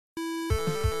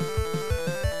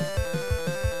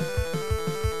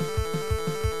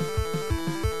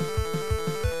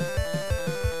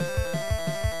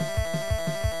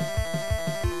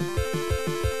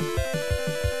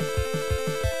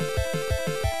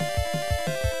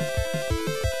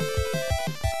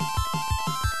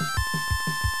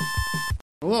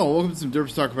Hello, welcome to some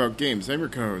Derps Talk About Games. I'm your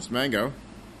co-host, Mango.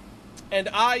 And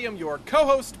I am your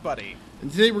co-host, Buddy. And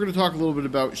today we're going to talk a little bit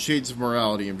about shades of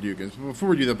morality in video games. But before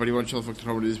we do that, Buddy, why don't you tell the folks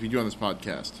what it is we do on this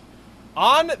podcast?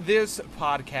 On this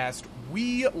podcast,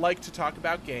 we like to talk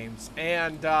about games.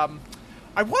 And I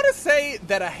want to say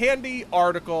that a handy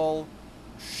article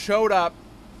showed up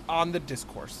on the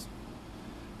discourse.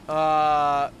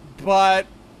 So can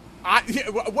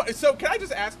I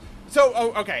just ask?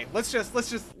 Okay, let's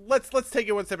take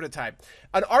it one step at a time.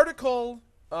 An article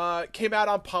came out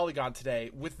on Polygon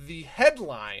today with the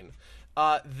headline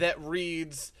that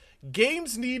reads,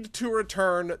 "Games need to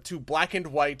return to black and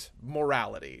white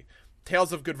morality.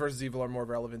 Tales of good versus evil are more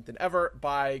relevant than ever,"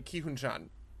 by Ki-Hoon Chan.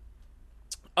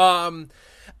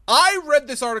 I read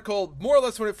this article more or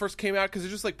less when it first came out because it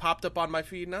just popped up on my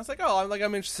feed, and I was like, "Oh,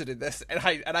 I'm interested in this," and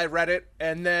I read it,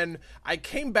 and then I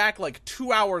came back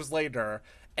 2 hours later.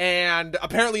 And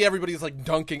apparently everybody's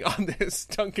dunking on this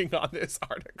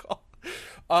article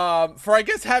for, I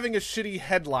guess, having a shitty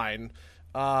headline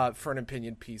for an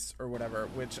opinion piece or whatever,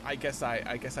 which I guess I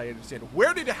understand.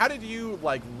 How did you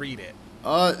read it?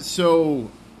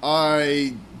 So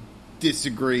I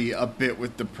disagree a bit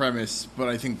with the premise, but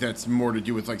I think that's more to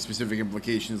do with specific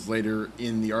implications later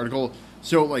in the article.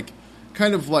 So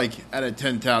kind of at a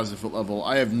 10,000 foot level,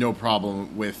 I have no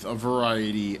problem with a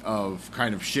variety of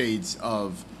kind of shades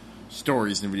of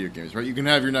stories in video games, right? You can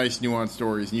have your nice nuanced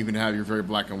stories, and you can have your very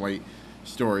black and white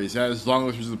stories. As long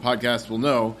listeners of the podcast will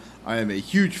know, I am a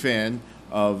huge fan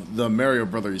of the Mario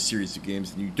Brothers series of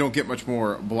games, and you don't get much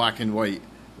more black and white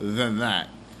than that.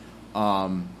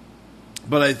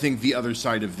 But I think the other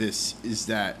side of this is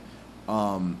that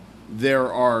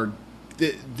there are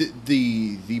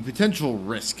the potential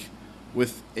risk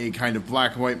with a kind of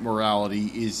black and white morality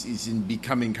is in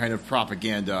becoming kind of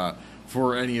propaganda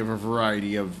for any of a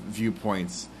variety of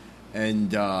viewpoints,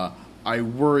 and I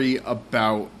worry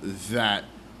about that.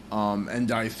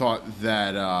 And I thought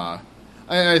that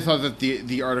I thought that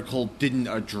the article didn't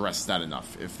address that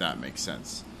enough, if that makes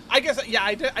sense. I guess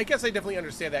I definitely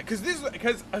understand that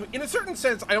because in a certain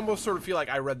sense I almost sort of feel like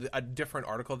I read a different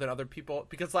article than other people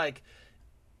because I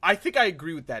think I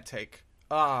agree with that take.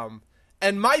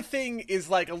 And my thing is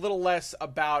a little less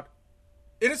about,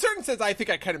 in a certain sense, I think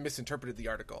I kind of misinterpreted the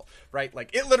article, right?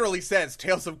 It literally says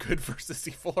tales of good versus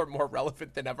evil are more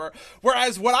relevant than ever.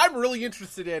 Whereas what I'm really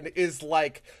interested in is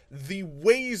the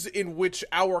ways in which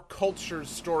our culture's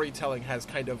storytelling has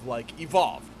kind of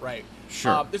evolved, right?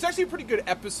 Sure. There's actually a pretty good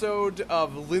episode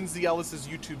of Lindsay Ellis's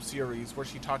YouTube series where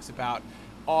she talks about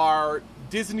are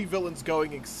Disney villains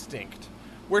going extinct,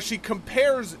 where she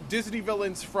compares Disney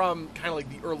villains from kind of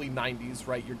the early 90s,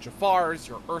 right? Your Jafars,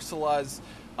 your Ursulas,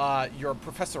 your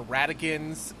Professor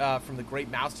Radigans from The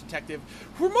Great Mouse Detective,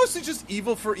 who are mostly just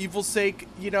evil for evil's sake.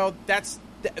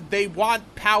 They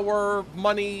want power,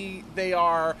 money, they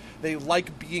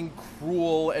like being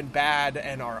cruel and bad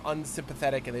and are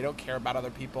unsympathetic and they don't care about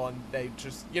other people and they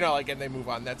just, and they move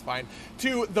on, that's fine.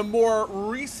 To the more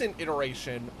recent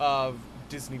iteration of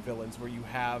Disney villains where you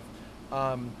have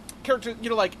characters,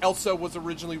 Elsa was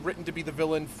originally written to be the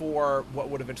villain for what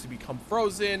would eventually become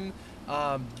Frozen.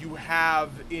 You have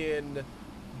in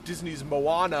Disney's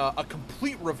Moana a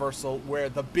complete reversal where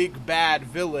the big bad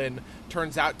villain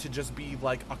turns out to just be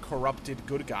a corrupted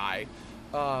good guy.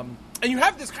 And you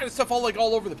have this kind of stuff all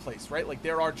over the place, right?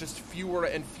 There are just fewer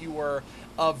and fewer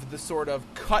of the sort of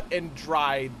cut and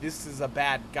dry, this is a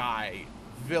bad guy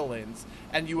villains,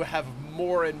 and you have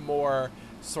more and more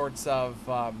sorts of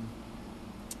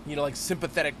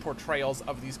sympathetic portrayals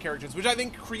of these characters, which I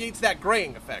think creates that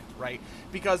graying effect, right?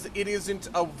 Because it isn't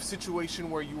a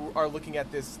situation where you are looking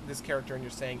at this character and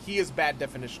you're saying he is bad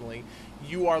definitionally.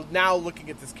 You are now looking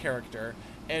at this character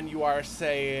and you are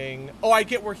saying, oh, I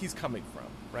get where he's coming from,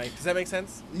 right? Does that make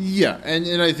sense? Yeah,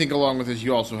 and I think along with this,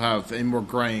 you also have a more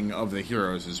graying of the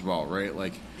heroes as well, right?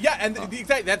 Yeah, and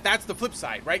that's the flip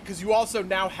side, right? Because you also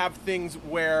now have things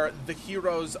where the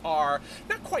heroes are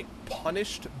not quite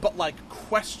punished, but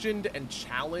questioned and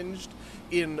challenged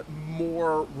in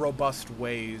more robust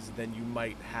ways than you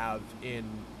might have in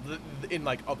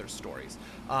other stories.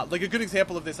 A good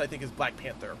example of this, I think, is Black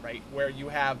Panther, right? Where you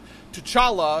have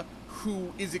T'Challa,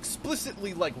 who is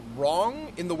explicitly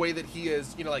wrong in the way that he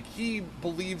is, he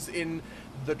believes in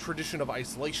the tradition of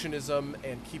isolationism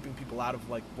and keeping people out of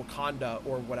Wakanda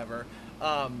or whatever.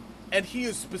 And he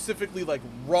is specifically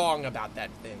wrong about that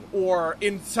thing. Or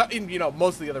in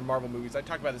most of the other Marvel movies, I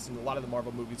talk about this in a lot of the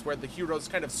Marvel movies, where the heroes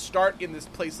kind of start in this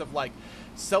place of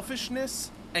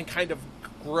selfishness and kind of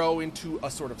grow into a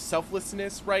sort of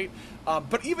selflessness, right?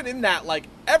 But even in that,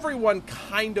 everyone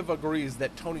kind of agrees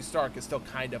that Tony Stark is still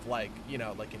kind of an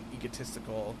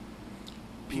egotistical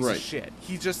piece of shit.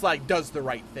 He just like does the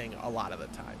right thing a lot of the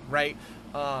time, right?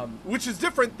 Which is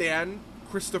different than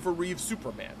Christopher Reeve's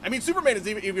Superman. I mean, Superman is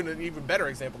even an even better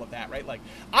example of that, right? Like,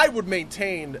 I would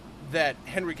maintain that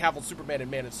Henry Cavill's Superman in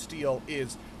Man of Steel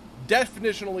is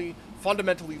definitionally,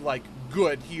 fundamentally, like,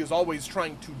 good. He is always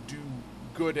trying to do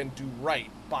good and do right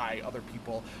by other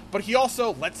people, but he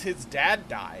also lets his dad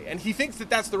die, and he thinks that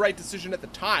that's the right decision at the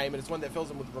time, and it's one that fills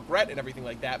him with regret and everything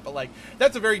like that. But like,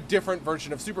 that's a very different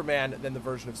version of Superman than the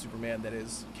version of Superman that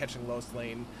is catching Lois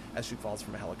Lane as she falls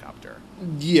from a helicopter.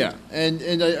 Yeah,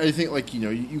 and I think, like, you know,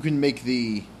 you can make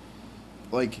the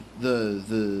like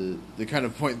the kind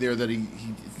of point there that he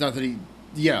it's not that he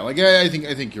like I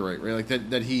think you're right, like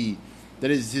that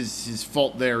is his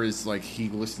fault there is like he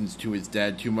listens to his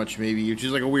dad too much, maybe, which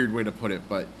is like a weird way to put it,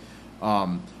 but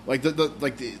like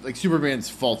like Superman's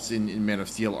faults in Man of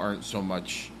Steel aren't so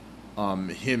much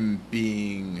him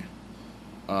being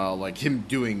like him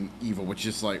doing evil, which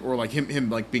is like, or like him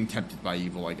like being tempted by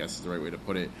evil, I guess is the right way to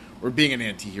put it, or being an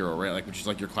anti-hero, right? Like, which is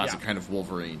like your classic kind of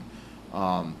Wolverine,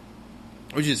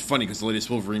 which is funny because the latest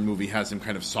Wolverine movie has him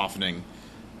kind of softening,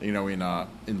 you know,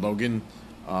 in Logan.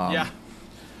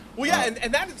 Well, yeah,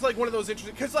 and that is, like, one of those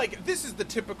interesting... Because, like, this is the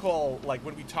typical, like,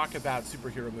 when we talk about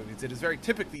superhero movies, it is very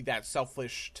typically that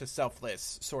selfish to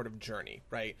selfless sort of journey,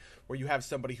 right? Where you have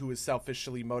somebody who is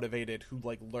selfishly motivated, who,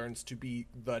 like, learns to be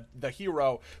the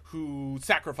hero, who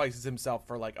sacrifices himself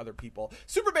for, like, other people.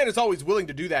 Superman is always willing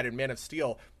to do that in Man of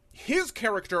Steel. His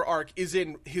character arc is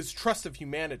in his trust of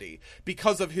humanity.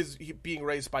 Because of his being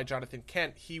raised by Jonathan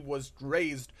Kent, he was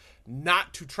raised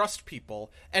not to trust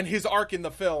people, and his arc in the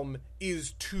film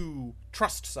is to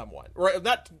trust someone, or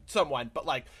not someone, but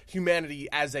like humanity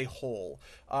as a whole,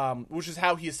 which is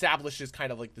how he establishes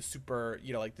kind of like the super,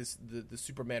 you know, like this the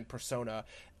Superman persona,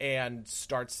 and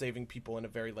starts saving people in a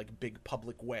very like big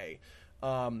public way.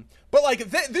 But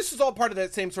like this is all part of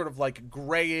that same sort of like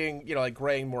graying, you know, like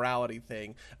graying morality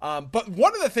thing. But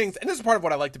one of the things, and this is part of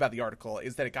what I liked about the article,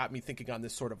 is that it got me thinking on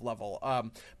this sort of level.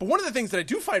 But one of the things that I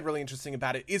do find really interesting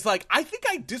about it is like, I think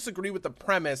I disagree with the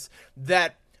premise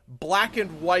that black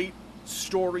and white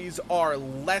stories are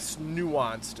less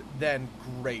nuanced than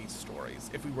gray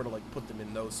stories, if we were to like put them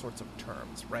in those sorts of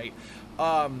terms, right?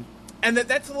 And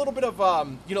that's a little bit of,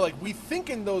 you know, like, we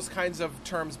think in those kinds of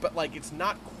terms, but, like, it's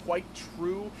not quite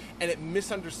true, and it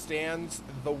misunderstands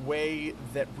the way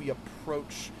that we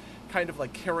approach kind of,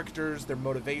 like, characters, their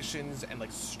motivations, and,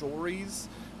 like, stories,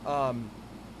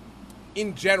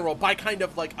 in general, by kind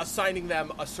of, like, assigning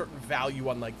them a certain value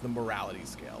on, like, the morality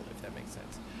scale, if that makes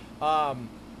sense.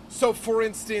 So, for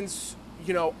instance,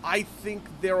 you know, I think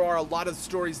there are a lot of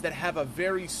stories that have a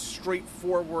very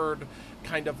straightforward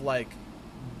kind of, like,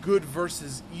 good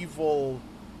versus evil,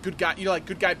 good guy, you know, like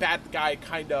good guy, bad guy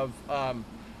kind of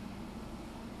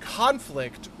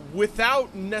conflict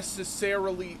without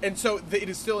necessarily, and so it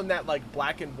is still in that like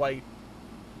black and white,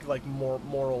 like more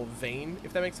moral vein,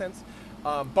 if that makes sense,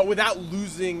 but without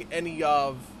losing any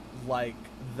of like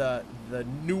the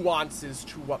nuances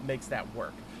to what makes that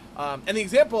work. And the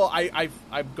example I'm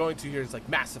going to here is like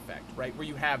Mass Effect, right, where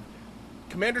you have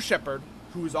Commander Shepard,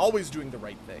 who is always doing the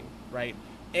right thing, right?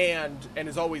 And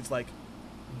is always, like,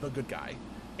 the good guy.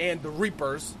 And the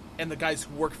Reapers, and the guys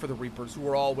who work for the Reapers, who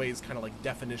are always kind of, like,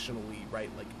 definitionally, right,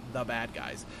 like, the bad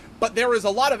guys. But there is a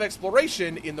lot of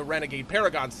exploration in the Renegade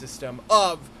Paragon system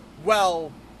of,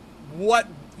 well, what,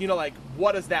 you know, like,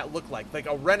 what does that look like? Like,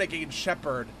 a Renegade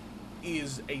Shepard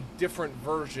is a different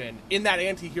version, in that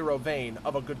anti-hero vein,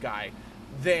 of a good guy,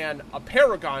 than a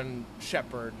Paragon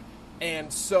Shepard.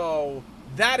 And so...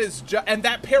 that is and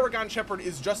that Paragon Shepard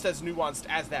is just as nuanced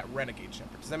as that Renegade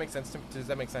Shepard. Does that make sense? Does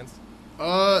that make sense?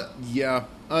 Yeah.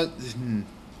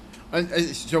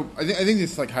 So I think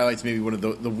this like highlights maybe one of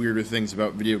the weirder things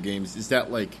about video games is that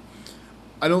like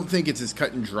I don't think it's as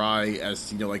cut and dry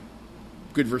as, you know, like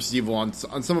good versus evil on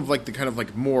some of like the kind of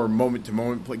like more moment to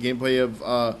moment gameplay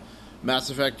of Mass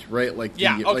Effect, right? Like the,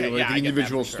 the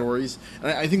individual stories.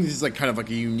 And I think this is like kind of like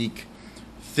a unique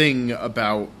thing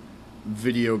about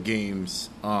video games.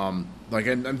 Like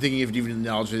I'm thinking if it even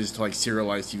analogies to like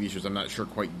serialized TV shows, I'm not sure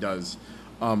quite does.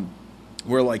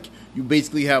 Where like you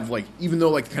basically have like, even though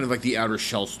like kind of like the outer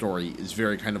shell story is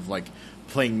very kind of like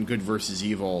playing good versus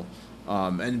evil,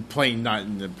 and playing not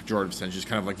in the pejorative sense, just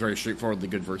kind of like very straightforwardly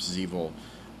good versus evil.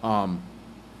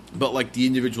 But like the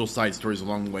individual side stories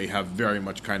along the way have very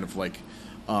much kind of like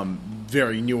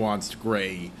very nuanced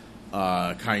gray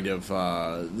kind of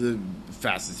the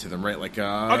facets to them, right? Like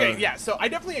okay, yeah. So I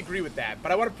definitely agree with that,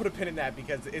 but I want to put a pin in that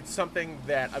because it's something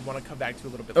that I want to come back to a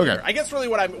little bit later. I guess really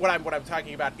what I'm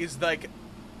talking about is like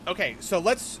Okay, so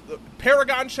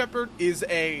Paragon Shepard is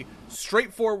a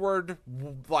straightforward,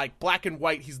 like, black and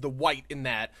white, he's the white in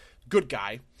that, good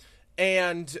guy.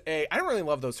 And I don't really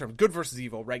love those terms, good versus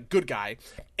evil, right? Good guy.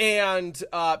 And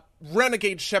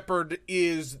Renegade Shepard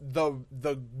is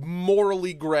the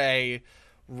morally gray,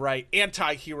 right,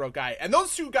 anti-hero guy. And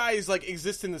those two guys, like,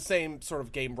 exist in the same sort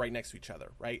of game right next to each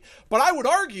other, right? But I would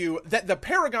argue that the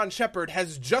Paragon Shepard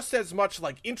has just as much,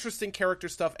 like, interesting character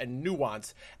stuff and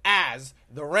nuance as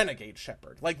the Renegade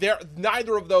Shepard. Like,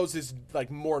 neither of those is,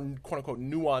 like, more quote-unquote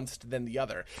nuanced than the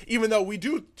other. Even though we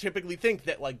do typically think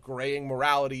that, like, graying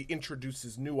morality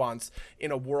introduces nuance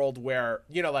in a world where,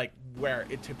 you know, like, where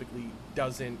it typically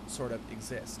doesn't sort of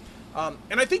exist.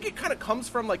 And I think it kind of comes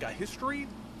from, like, a history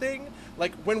thing.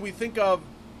 Like, when we think of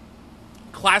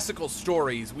classical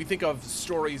stories, we think of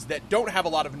stories that don't have a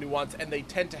lot of nuance, and they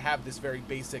tend to have this very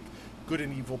basic good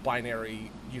and evil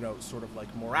binary, you know, sort of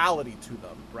like morality to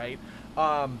them, right?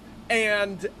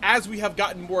 And as we have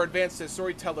gotten more advanced as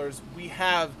storytellers, we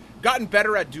have gotten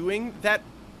better at doing that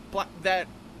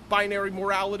binary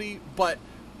morality, but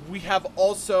we have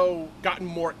also gotten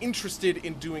more interested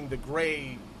in doing the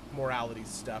gray morality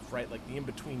stuff, right? Like the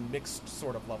in-between mixed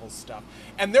sort of level stuff.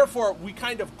 And therefore, we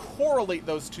kind of correlate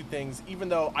those two things, even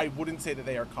though I wouldn't say that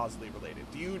they are causally related.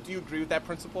 Do you agree with that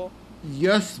principle?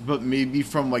 Yes, but maybe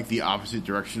from, like, the opposite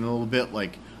direction a little bit.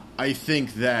 Like, I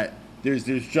think that there's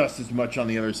just as much on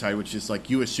the other side, which is, like,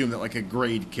 you assume that, like, a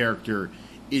grade character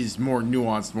is more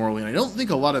nuanced morally. And I don't think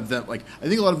a lot of them, like, I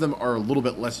think a lot of them are a little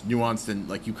bit less nuanced than,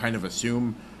 like, you kind of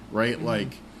assume, right? Mm-hmm.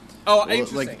 Like... Oh,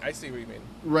 interesting. Like, I see what you mean.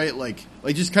 Right, like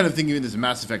just kind of thinking in this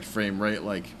Mass Effect frame, right?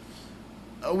 Like,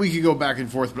 we could go back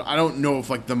and forth, but I don't know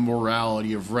if, like, the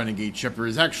morality of Renegade Shepard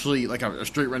is actually, like, a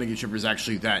straight Renegade Shepard is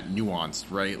actually that nuanced,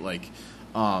 right? Like,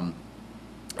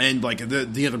 and, like,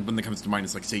 the other one that comes to mind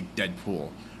is, like, say,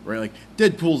 Deadpool, right? Like,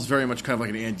 Deadpool's very much kind of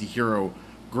like an anti-hero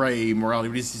gray morality,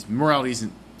 but his morality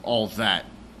isn't all that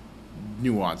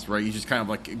nuanced, right? He's just kind of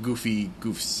like goofy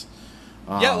goofs.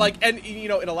 Yeah, like, and, you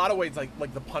know, in a lot of ways,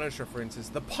 like the Punisher, for instance,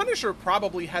 the Punisher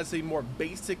probably has a more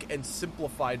basic and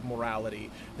simplified morality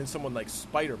than someone like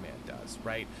Spider-Man does,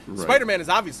 right? Spider-Man is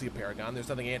obviously a paragon. There's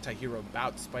nothing anti-hero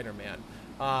about Spider-Man.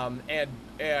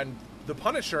 And the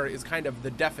Punisher is kind of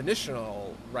the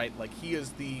definitional, right? Like, he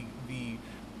is the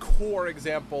core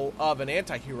example of an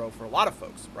anti-hero for a lot of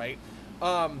folks, right?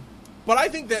 But I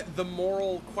think that the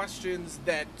moral questions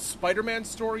that Spider-Man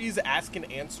stories ask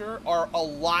and answer are a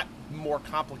lot more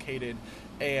complicated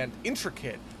and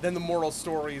intricate than the moral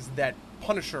stories that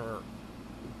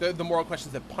the moral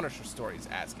questions that Punisher stories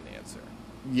ask and answer.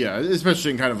 Yeah,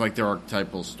 especially in kind of like their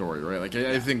archetypal story, right? Like,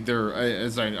 I think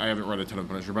I haven't read a ton of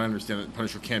Punisher, but I understand that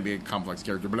Punisher can be a complex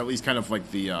character, but at least kind of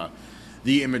like the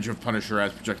image of Punisher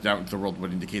as projected out into the world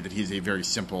would indicate that he's a very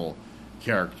simple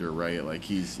character, right? Like,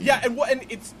 he's... Yeah,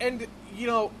 and you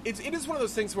know, it is one of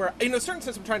those things where, in a certain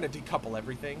sense, I'm trying to decouple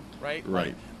everything, right? Right.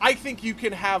 Like, I think you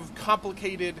can have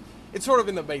complicated... It's sort of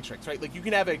in the Matrix, right? Like, you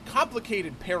can have a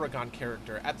complicated Paragon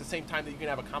character at the same time that you can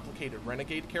have a complicated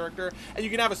Renegade character, and you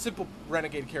can have a simple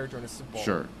Renegade character and a simple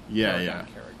Paragon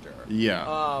character.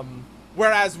 Yeah.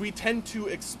 Whereas we tend to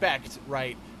expect,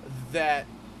 right, that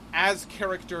as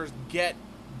characters get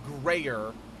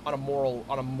grayer on a moral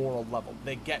level,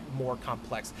 they get more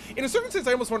complex. In a certain sense,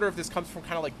 I almost wonder if this comes from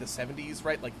kind of like the 70s,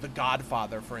 right? Like The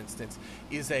Godfather, for instance,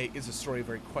 is a story of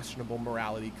very questionable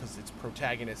morality because its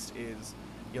protagonist is,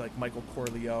 you know, like Michael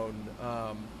Corleone,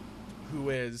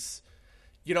 who is,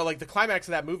 you know, like the climax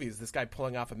of that movie is this guy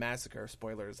pulling off a massacre.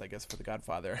 Spoilers, I guess, for The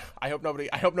Godfather. I hope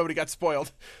nobody got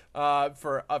spoiled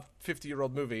for a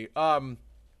 50-year-old movie.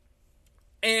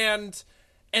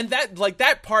 And that, like,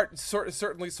 that part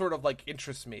certainly sort of, like,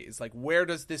 interests me. Is like, where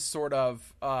does this sort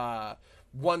of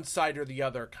one side or the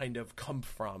other kind of come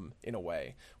from, in a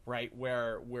way, right?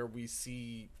 Where we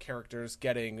see characters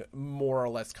getting more or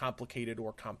less complicated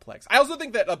or complex. I also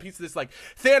think that a piece of this, like,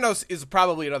 Thanos is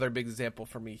probably another big example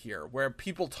for me here, where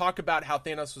people talk about how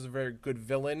Thanos was a very good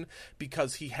villain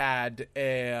because he had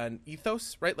an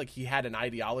ethos, right? Like, he had an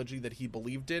ideology that he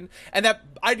believed in, and that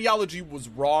ideology was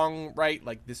wrong, right?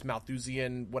 Like this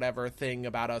Malthusian whatever thing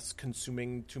about us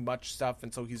consuming too much stuff,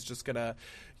 and so he's just gonna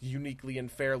uniquely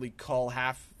and fairly cull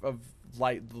half of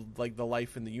like the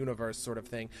life in the universe sort of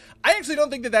thing. I actually don't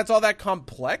think that that's all that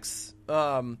complex.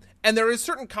 And there is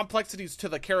certain complexities to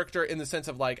the character in the sense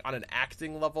of, like, on an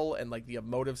acting level and, like, the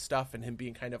emotive stuff and him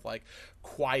being kind of, like,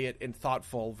 quiet and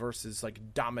thoughtful versus,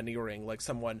 like, domineering, like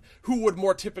someone who would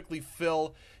more typically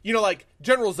fill, you know, like,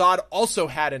 General Zod also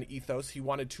had an ethos. He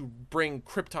wanted to bring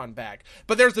Krypton back.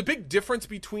 But there's a big difference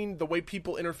between the way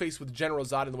people interface with General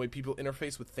Zod and the way people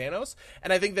interface with Thanos.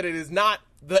 And I think that it is not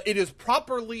it is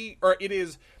properly, or it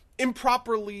is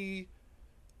improperly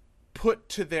put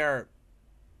to their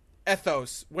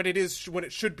ethos when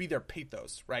it should be their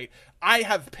pathos, right? I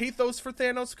have pathos for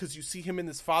Thanos because you see him in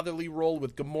this fatherly role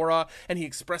with Gamora, and he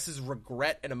expresses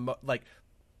regret and a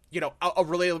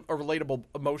relatable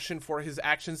emotion for his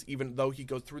actions, even though he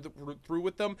goes through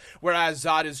with them. Whereas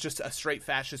Zod is just a straight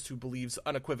fascist who believes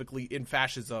unequivocally in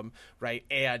fascism, right?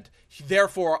 And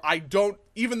therefore,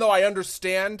 even though I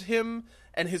understand him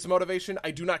and his motivation,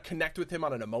 I do not connect with him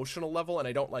on an emotional level, and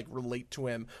I don't relate to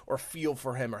him or feel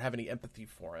for him or have any empathy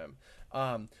for him.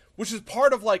 Which is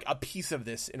part of a piece of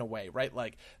this in a way, right?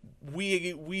 Like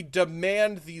we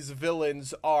demand these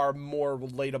villains are more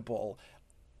relatable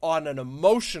on an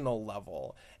emotional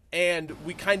level, and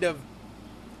we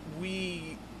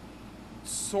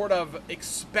sort of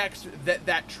expect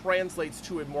that translates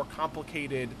to a more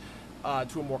complicated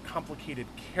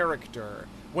character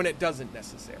when it doesn't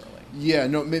necessarily. Yeah,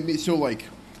 no, maybe, so I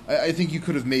think you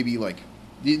could have maybe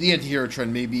the anti-hero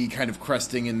trend maybe kind of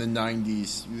cresting in the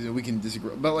 90s. We can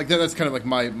disagree, but that's kind of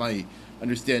my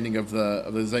understanding of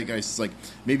the zeitgeist.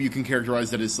 Maybe you can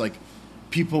characterize that as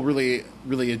people really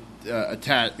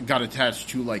got attached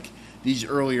to these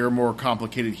earlier, more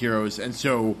complicated heroes, and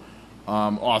so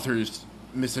authors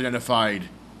misidentified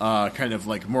kind of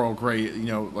moral gray,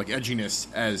 edginess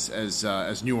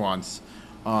as nuance.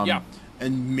 Yeah.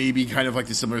 And maybe kind of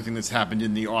the similar thing that's happened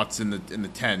in the aughts and the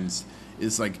tens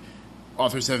is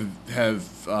authors have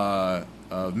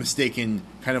mistaken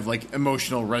kind of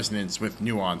emotional resonance with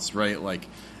nuance, right?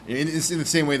 In the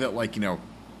same way that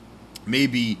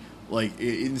maybe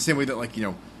in the same way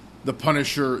that the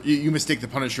Punisher, you mistake the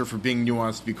Punisher for being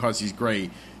nuanced because he's gray.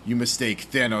 You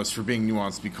mistake Thanos for being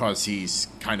nuanced because he's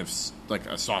kind of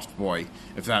a soft boy,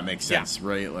 if that makes sense, yeah.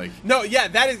 Right? No, yeah,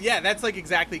 that's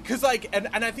exactly, because and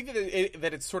I think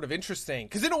that it's sort of interesting,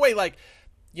 because in a way, I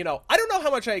don't know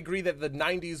how much I agree that the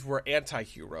 90s were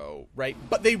anti-hero, right?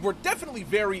 But they were definitely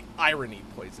very irony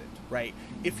poisoned, right?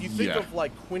 If you think of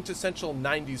quintessential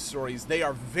 90s stories, they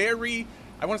are very,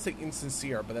 I want to say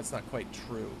insincere, but that's not quite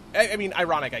true. I mean,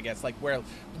 ironic, I guess, where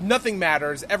nothing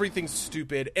matters, everything's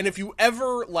stupid, and if you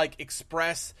ever,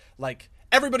 express,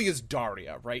 everybody is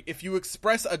Daria, right? If you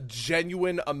express a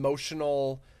genuine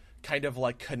emotional kind of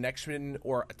connection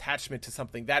or attachment to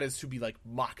something, that is to be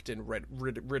mocked and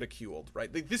ridiculed,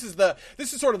 right? This is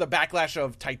sort of the backlash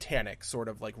of Titanic, sort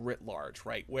of writ large,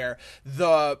 right? Where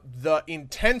the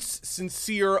intense,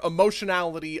 sincere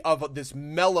emotionality of this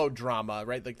melodrama,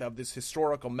 right? Of this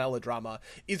historical melodrama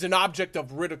is an object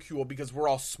of ridicule because we're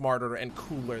all smarter and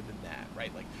cooler than that,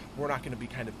 right? We're not going to be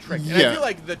kind of tricked. And I feel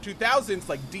the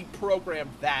 2000s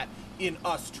deprogrammed that in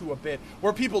us to a bit,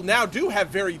 where people now do have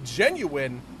very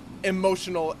genuine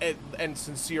emotional and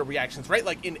sincere reactions, right?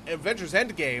 In Avengers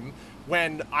Endgame,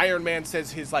 when Iron Man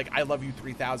says his I love you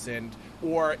 3000,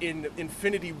 or in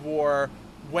Infinity War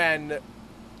when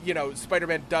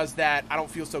Spider-Man does that I don't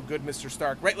feel so good Mr.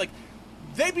 Stark, right?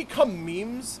 They become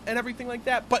memes and everything like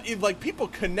that, but people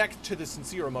connect to the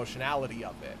sincere emotionality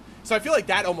of it. So I feel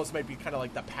that almost might be kind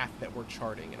of the path that we're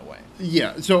charting in a way.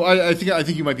 Yeah. So I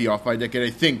think you might be off by a decade.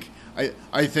 I think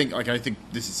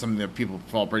this is something that people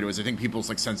fall prey to. Is I think people's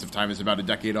sense of time is about a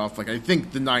decade off. I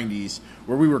think the 90s,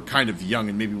 where we were kind of young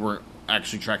and maybe weren't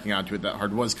actually tracking onto it that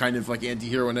hard, was kind of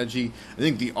anti-hero and edgy. I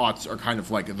think the aughts are kind of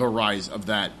the rise of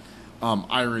that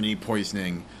irony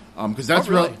poisoning. Because that's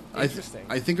really? Interesting.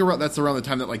 I think that's around the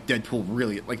time that Deadpool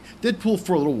really Deadpool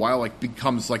for a little while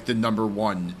becomes the number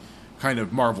one kind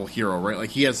of Marvel hero, right?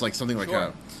 He has something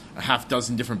sure. a half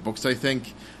dozen different books, I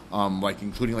think,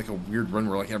 including a weird run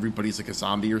where everybody's a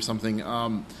zombie or something.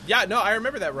 Yeah, no, I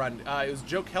remember that run. It was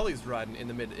Joe Kelly's run in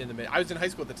the mid. I was in high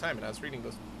school at the time, and I was reading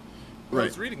those. Right. I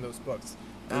was reading those books,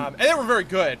 and they were very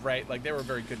good, right? They were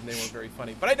very good and they were very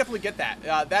funny. But I definitely get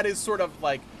that. That is sort of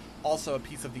also a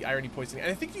piece of the irony poisoning,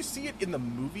 and I think you see it in the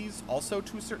movies also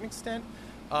to a certain extent.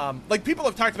 People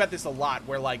have talked about this a lot,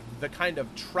 where the kind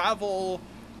of travel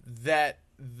that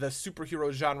the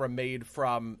superhero genre made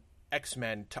from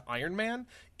X-Men to Iron Man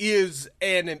is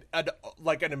an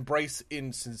embrace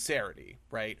in sincerity,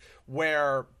 right?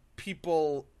 Where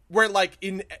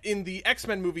in the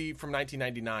X-Men movie from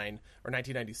 1999 or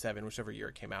 1997, whichever year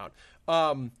it came out,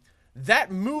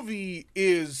 that movie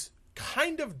is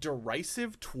kind of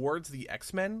derisive towards the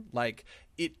X-Men.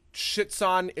 It shits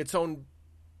on its own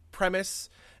premise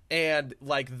and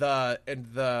the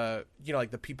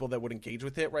people that would engage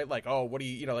with it, right? Oh, what do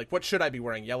you what should I be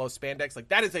wearing? Yellow spandex?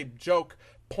 That is a joke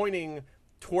pointing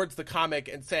towards the comic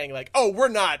and saying oh, we're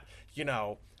not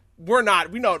we're not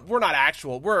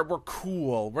actual. We're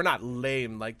cool. We're not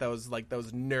lame like those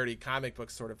nerdy comic book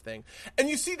sort of thing. And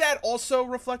you see that also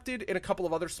reflected in a couple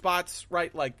of other spots,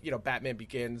 right? Like, you know, Batman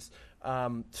Begins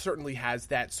certainly has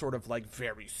that sort of like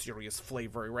very serious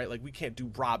flavor, right? Like we can't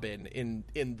do Robin in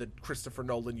the Christopher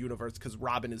Nolan universe because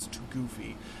Robin is too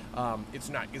goofy. It's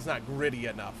not gritty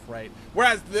enough, right?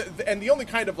 Whereas the only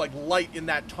kind of like light in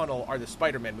that tunnel are the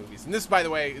Spider-Man movies. And this, by the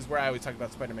way, is where I always talk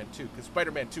about Spider-Man 2, because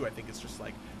Spider-Man 2 I think is just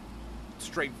like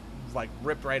straight like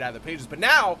ripped right out of the pages. But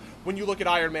now when you look at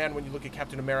Iron Man, when you look at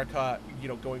Captain America, you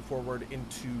know, going forward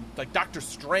into like Doctor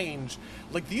Strange,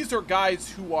 like these are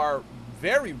guys who are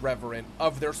very reverent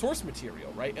of their source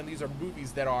material, right? And these are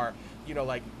movies that are, you know,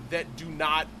 like that do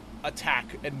not attack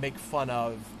and make fun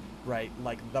of, right,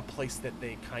 like the place that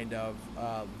they kind of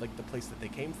like the place that they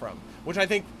came from, which I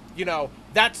think, you know,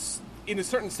 that's in a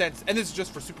certain sense, and this is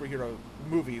just for superhero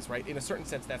movies, right? In a certain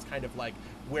sense, that's kind of like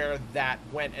where that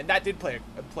went, and that did play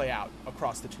out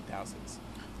across the 2000s.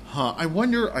 I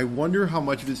wonder how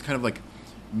much of this kind of like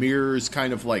mirrors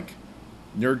kind of like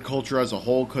nerd culture as a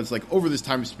whole, because like over this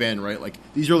time span, right, like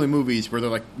these early movies where they're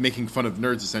like making fun of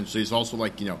nerds essentially is also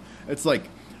like, you know, it's like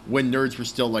when nerds were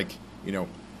still like, you know,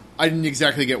 I didn't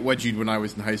exactly get wedgied when I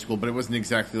was in high school, but it wasn't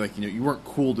exactly like, you know, you weren't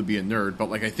cool to be a nerd, but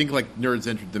like I think like nerds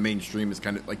entered the mainstream as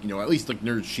kind of like, you know, at least like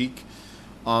nerd chic,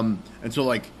 and so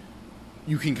like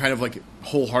you can kind of like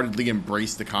wholeheartedly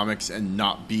embrace the comics and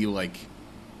not be like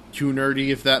too nerdy,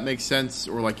 if that makes sense,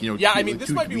 or like, you know, yeah, too, I mean, this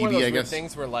might be dweeby, one of those I weird guess.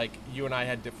 things where like you and I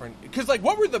had different, because like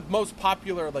what were the most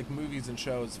popular like movies and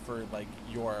shows for like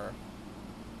your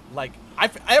like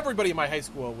everybody in my high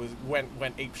school went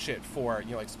ape shit for,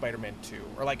 you know, like Spider-Man 2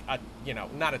 or like you know,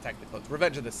 not Attack the Clones,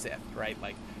 Revenge of the Sith, right?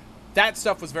 Like that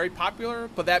stuff was very popular,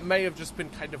 but that may have just been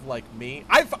kind of like me.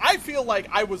 I feel like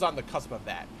I was on the cusp of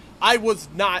that. I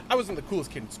wasn't the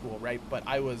coolest kid in school, right? But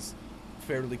I was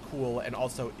fairly cool and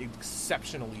also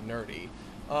exceptionally nerdy.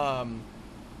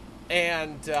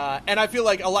 And I feel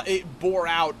like a lot it bore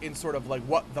out in sort of like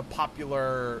what the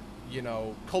popular, you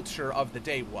know, culture of the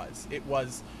day was. It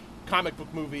was comic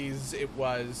book movies, it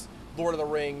was Lord of the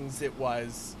Rings, it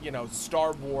was, you know,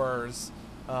 Star Wars.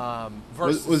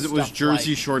 Versus was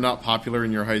Jersey like, Shore not popular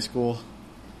in your high school?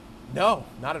 No,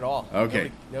 not at all.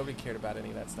 Okay. Nobody cared about any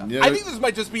of that stuff. Yeah. I think this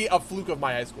might just be a fluke of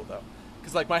my high school, though.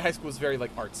 Because, like, my high school was very,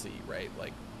 like, artsy, right?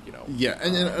 Like, you know. Yeah,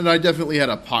 and I definitely had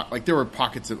like, there were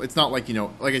pockets of, it's not like, you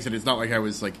know, like I said, it's not like I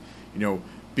was, like, you know,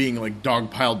 being, like,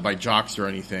 dogpiled by jocks or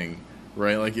anything,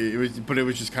 right? Like, it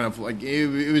was just kind of, like,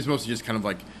 it was mostly just kind of,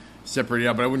 like, separated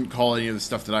out, but I wouldn't call any of the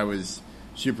stuff that I was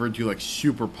super into, like,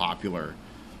 super popular.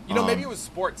 You know, maybe it was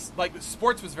sports. Like,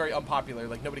 sports was very unpopular.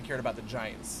 Like, nobody cared about the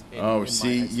Giants in my high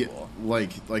school. Yeah,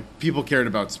 like people cared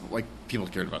about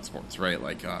sports, right?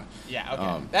 Like,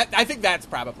 yeah, okay. I think that's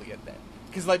probably it then,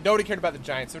 because like nobody cared about the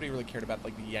Giants. Nobody really cared about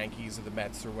like the Yankees or the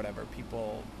Mets or whatever.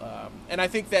 People, and I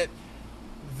think that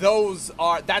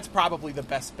that's probably the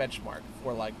best benchmark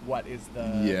for like what is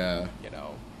the you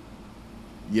know.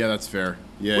 Yeah, that's fair.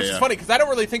 Yeah, which is funny because I don't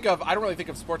really think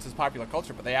of sports as popular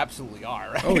culture, but they absolutely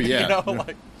are. Right? Oh yeah, you know,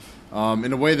 like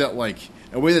in a way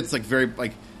that's like very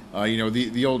like you know,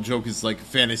 the old joke is like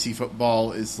fantasy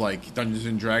football is like Dungeons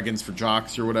and Dragons for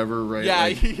jocks or whatever, right? Yeah,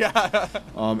 like, yeah.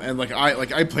 And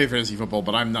I play fantasy football,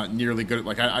 but I'm not nearly good at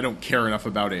like I don't care enough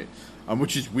about it,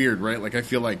 which is weird, right? Like I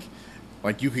feel like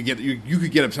you could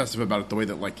get obsessive about it the way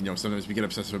that like, you know, sometimes we get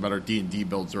obsessive about our D&D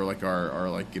builds or like our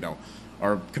like, you know,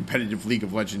 our competitive League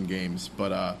of Legends games,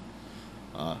 but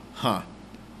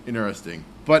interesting.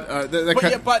 But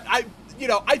I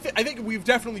think we've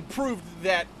definitely proved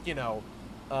that, you know,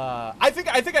 I think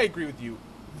I agree with you.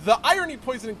 The irony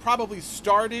poisoning probably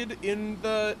started in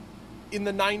the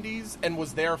 90s and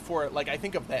was there for, like, I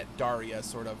think of that Daria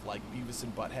sort of like Beavis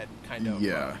and Butthead kind of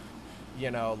you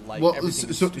know, like everything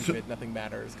is stupid, nothing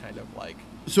matters kind of like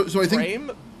so frame.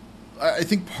 I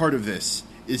think part of this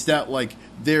is that like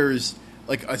there's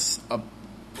like a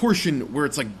portion where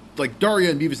it's like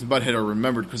Daria and Beavis and Butthead are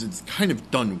remembered because it's kind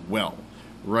of done well,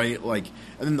 right? Like,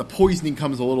 and then the poisoning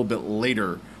comes a little bit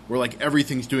later, where like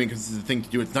everything's doing because it's the thing to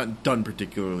do. It's not done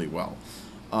particularly well,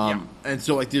 and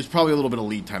so like there's probably a little bit of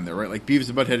lead time there, right? Like Beavis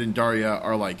and Butthead and Daria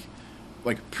are like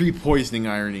pre-poisoning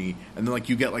irony, and then like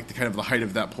you get like the kind of the height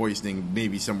of that poisoning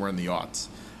maybe somewhere in the aughts,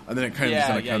 and then it kind of just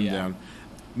going to come down.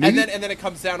 Maybe? And then it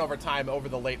comes down over time, over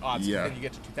the late aughts. Yeah. And then you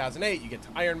get to 2008, you get to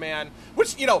Iron Man,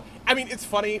 which, you know, I mean, it's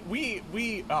funny. We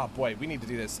oh boy, we need to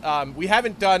do this. We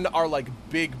haven't done our like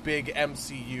big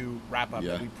MCU wrap up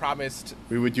that we promised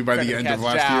we would do by the end of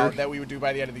last year. That we would do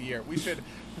by the end of the year. We should.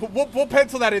 We'll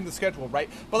pencil that in the schedule, right?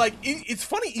 But like, it's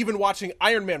funny even watching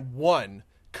Iron Man 1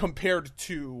 compared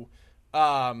to,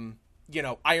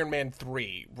 Iron Man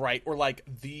 3, right? Or like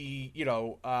the,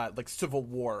 like Civil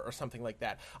War or something like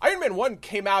that. Iron Man 1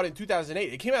 came out in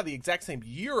 2008. It came out the exact same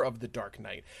year of The Dark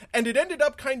Knight. And it ended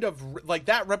up kind of like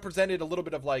that represented a little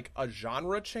bit of like a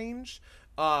genre change,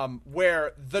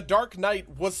 where The Dark Knight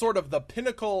was sort of the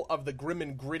pinnacle of the grim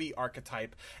and gritty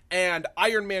archetype. And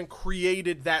Iron Man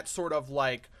created that sort of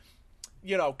like,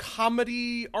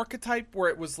 comedy archetype where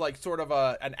it was like sort of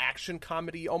an action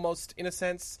comedy almost in a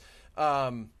sense.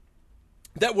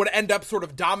 That would end up sort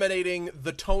of dominating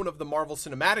the tone of the Marvel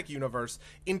Cinematic Universe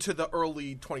into the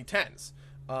early 2010s.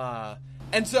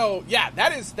 And so, yeah,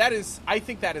 that is, I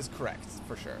think that is correct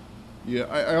for sure. Yeah,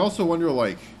 I also wonder,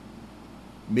 like,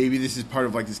 maybe this is part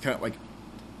of like this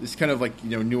kind of like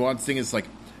nuance thing. Is like,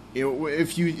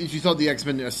 if you saw the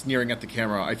X-Men sneering at the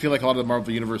camera, I feel like a lot of the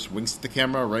Marvel Universe winks at the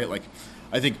camera, right? Like,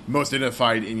 I think most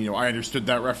identified, and I understood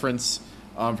that reference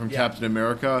from Captain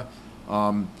America,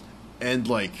 and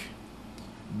like.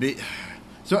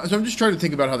 So I'm just trying to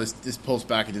think about how this pulls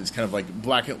back into this kind of like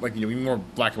more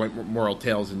black and white moral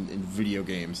tales in video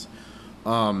games,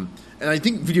 and I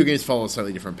think video games follow a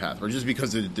slightly different path, or just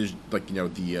because there's like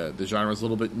the genre is a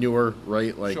little bit newer,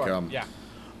 right? Like sure.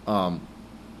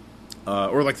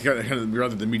 Or like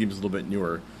rather the medium is a little bit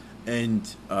newer,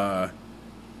 and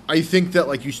I think that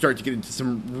like you start to get into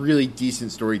some really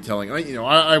decent storytelling.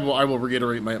 I will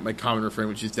reiterate my common refrain,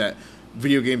 which is that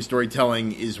video game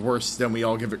storytelling is worse than we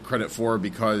all give it credit for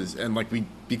because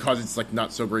it's like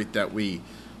not so great that we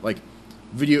like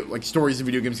stories in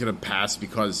video games gonna pass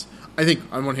because I think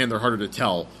on one hand they're harder to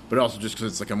tell, but also just because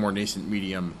it's like a more nascent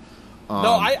medium.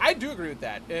 No, I do agree with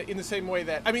that in the same way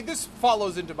that, this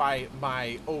follows into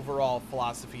my overall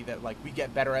philosophy that like we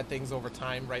get better at things over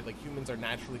time, right? Like humans are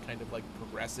naturally kind of like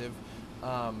progressive.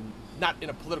 Not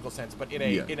in a political sense, but in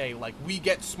a like we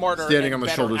get smarter, standing and on the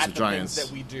better shoulders at of the giants things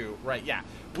that we do. Right? Yeah.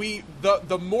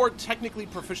 The more technically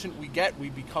proficient we get, we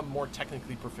become more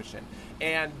technically proficient,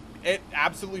 and it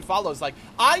absolutely follows. Like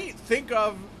I think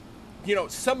of,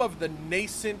 some of the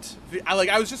nascent.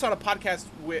 I was just on a podcast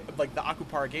with like the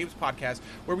Akupara Games podcast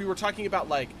where we were talking about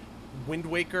like Wind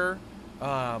Waker.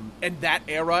 And that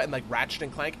era and like Ratchet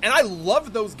and Clank, and I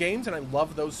love those games and I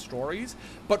love those stories,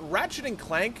 but Ratchet and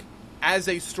Clank as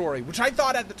a story, which I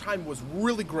thought at the time was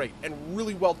really great and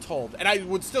really well told, and I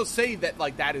would still say that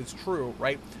like that is true,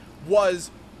 right, was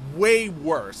way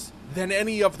worse than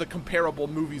any of the comparable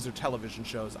movies or television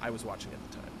shows I was watching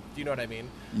at the time. Do you know what I mean?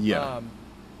 Yeah.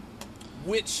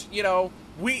 Which,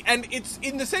 and it's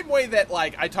in the same way that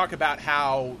like I talk about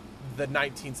how the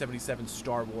 1977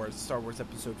 Star Wars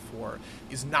Episode 4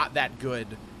 is not that good,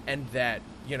 and that,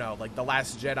 like The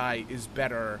Last Jedi is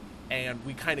better, and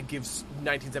we kind of give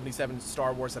 1977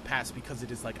 Star Wars a pass because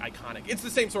it is like iconic. It's the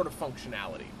same sort of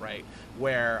functionality, right?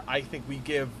 Where I think we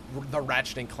give the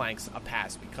Ratchet and Clanks a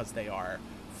pass because they are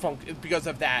because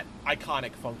of that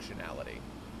iconic functionality.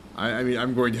 I mean,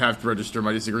 I'm going to have to register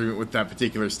my disagreement with that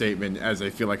particular statement, as I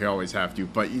feel like I always have to.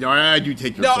 But I do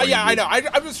take your point. No, yeah, I know.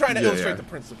 I'm just trying to illustrate the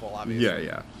principle, obviously.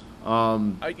 Yeah.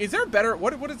 Is there a better?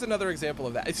 What is another example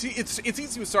of that? It's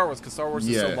easy with Star Wars because Star Wars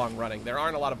is so long running. There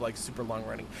aren't a lot of like super long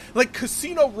running. Like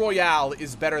Casino Royale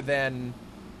is better than,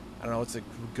 I don't know. It's a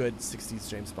good '60s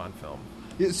James Bond film.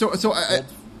 Yeah.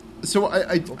 So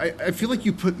I feel like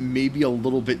you put maybe a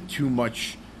little bit too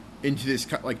much into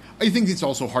this. Like I think it's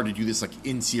also hard to do this like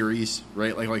in series,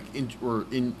 right? Like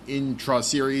in intra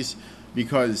series,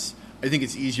 because I think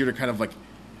it's easier to kind of like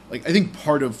I think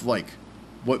part of like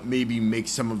what maybe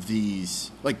makes some of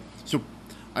these like so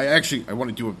I want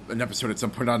to do an episode at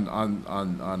some point on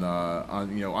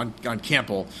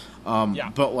Campbell,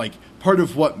 but like part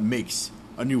of what makes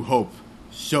A New Hope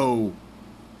so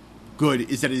good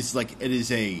is that it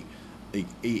is a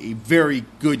very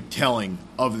good telling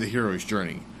of the hero's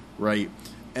journey, right?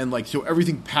 And like so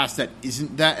everything past that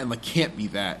isn't that and like can't be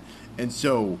that, and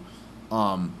so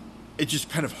it's just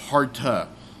kind of hard to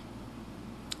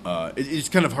it's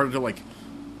kind of hard to like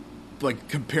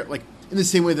compare, like in the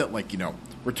same way that like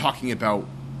we're talking about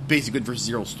basic good versus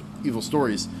evil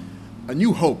stories. A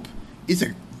New Hope is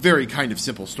a very kind of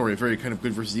simple story, a very kind of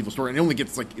good versus evil story, and it only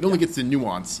gets the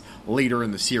nuance later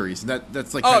in the series, and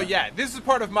that's like this is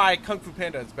part of my Kung Fu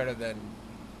Panda is better than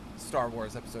Star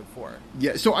Wars Episode 4.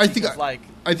 Yeah, so I think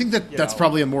that's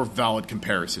probably a more valid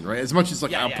comparison, right? As much as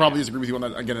like I'll probably disagree with you on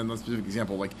that again in that specific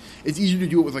example. Like it's easier to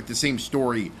do it with like the same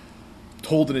story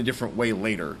told in a different way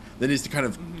later than it is to kind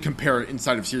of compare it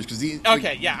inside of series because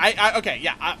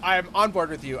I'm on board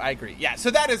with you. I agree. Yeah,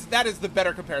 so that is the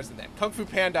better comparison then. Kung Fu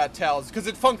Panda tells because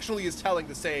it functionally is telling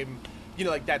the same,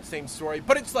 like that same story,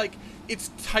 but it's like it's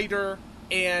tighter,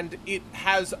 and it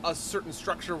has a certain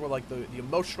structure where like the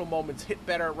emotional moments hit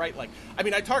better, right? Like, I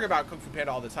mean, I talk about Kung Fu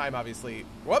Panda all the time, obviously.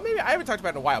 Well, maybe I haven't talked about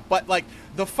it in a while, but like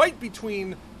the fight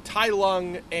between Tai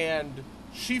Lung and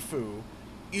Shifu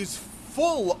is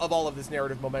full of all of this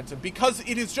narrative momentum because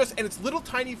it is just, and it's little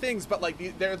tiny things, but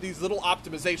like there are these little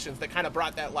optimizations that kind of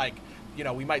brought that, like, you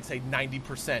know, we might say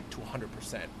 90% to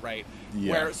 100%, right?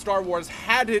 Yeah. Where Star Wars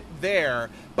had it there,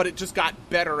 but it just got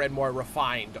better and more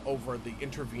refined over the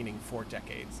intervening 4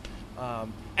 decades.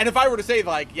 And if I were to say,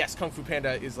 like, yes, Kung Fu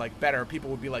Panda is, like, better, people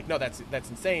would be like, no, that's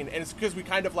insane. And it's because we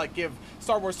kind of, like, give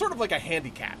Star Wars sort of like a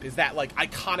handicap, is that, like,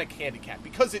 iconic handicap.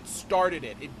 Because it started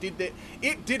it.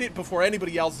 It did it before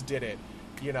anybody else did it.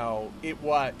 You know,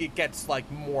 it gets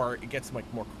more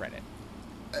credit.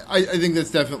 I think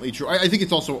that's definitely true. I think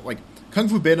it's also, like, Kung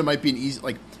Fu Panda might be an easy,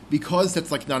 like, because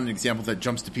that's, like, not an example that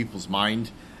jumps to people's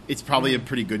mind, it's probably a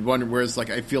pretty good one. Whereas, like,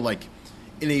 I feel like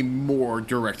in a more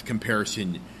direct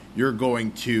comparison, you're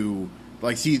going to,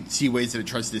 like, see ways that it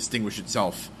tries to distinguish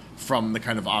itself from the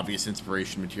kind of obvious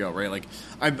inspiration material, right? Like,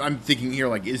 I'm thinking here,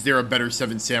 like, is there a better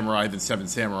Seven Samurai than Seven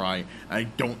Samurai? I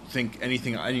don't think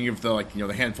any of the, like, you know,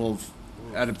 the handful of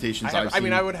adaptations I've seen. I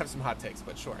mean, I would have some hot takes,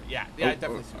 but sure, yeah, I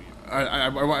definitely see you.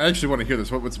 I actually want to hear this.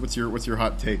 What's your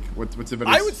hot take? What's the better?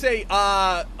 I would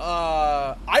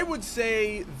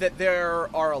say that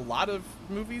there are a lot of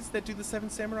movies that do the Seven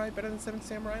Samurai better than Seven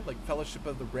Samurai, like Fellowship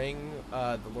of the Ring,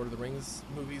 the Lord of the Rings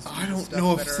movies. I don't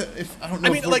know if I don't know.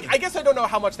 I mean, like, I guess I don't know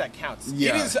how much that counts.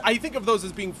 Yeah. It is. I think of those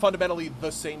as being fundamentally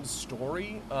the same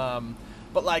story.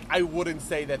 But, like, I wouldn't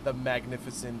say that the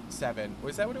Magnificent Seven...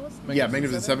 Was that what it was?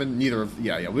 Magnificent Seven? Neither of...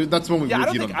 Yeah. That's the one we Yeah, I don't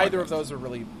reviewed think on the either podcast. of those are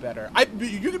really better.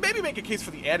 You could maybe make a case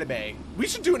for the anime. We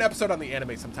should do an episode on the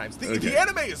anime sometimes. The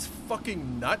anime is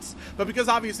fucking nuts, but because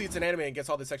obviously it's an anime and gets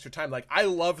all this extra time, like, I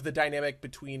love the dynamic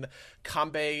between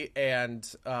Kanbei and...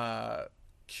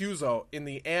 Kyuzo in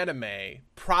the anime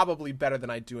probably better than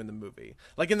I do in the movie.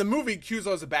 Like, in the movie,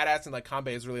 Kyuzo is a badass and, like,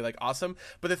 Kanbei is really, like, awesome.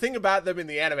 But the thing about them in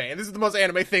the anime, and this is the most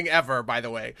anime thing ever, by the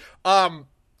way,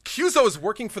 Kyuzo is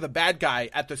working for the bad guy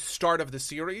at the start of the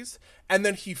series, and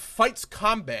then he fights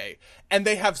Kanbei, and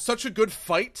they have such a good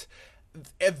fight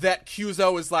that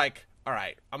Kyuzo is like, all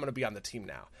right, I'm going to be on the team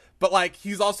now. But, like,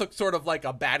 he's also sort of like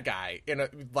a bad guy in a,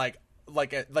 like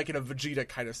in a Vegeta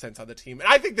kind of sense on the team. And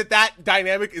I think that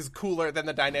dynamic is cooler than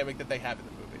the dynamic that they have in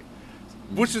the movie.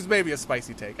 Which is maybe a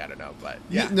spicy take, I don't know. But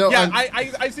yeah.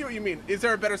 I see what you mean. Is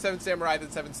there a better Seven Samurai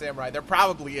than Seven Samurai? There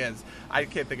probably is. I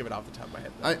can't think of it off the top of my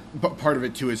head. But part of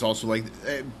it, too, is also, like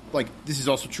this is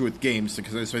also true with games,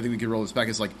 because so I think we can roll this back.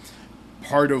 Is like,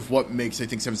 part of what makes, I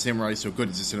think, Seven Samurai so good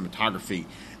is the cinematography.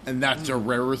 And that's a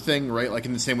rarer thing, right? Like,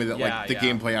 in the same way that, the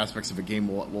gameplay aspects of a game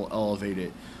will elevate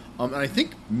it. And I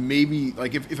think maybe,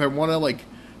 like, if I want to, like,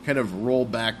 kind of roll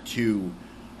back to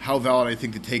how valid I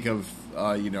think the take of,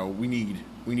 we need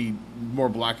more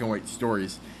black and white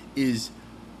stories is,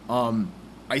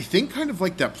 I think kind of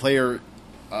like that player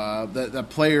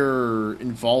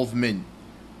involvement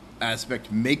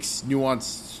aspect makes nuanced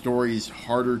stories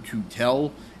harder to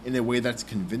tell in a way that's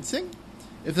convincing,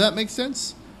 if that makes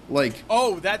sense. Like,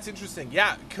 oh, that's interesting.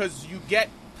 Yeah, because you get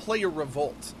player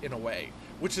revolt in a way.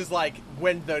 Which is like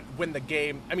when the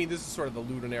game, I mean, this is sort of the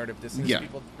ludonarrative dissonance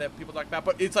that people talk about,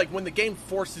 but it's like when the game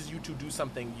forces you to do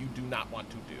something you do not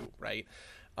want to do, right?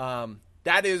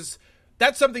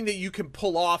 That's something that you can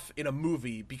pull off in a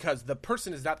movie because the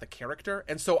person is not the character,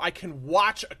 and so I can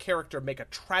watch a character make a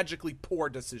tragically poor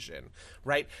decision,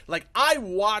 right? Like, I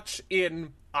watch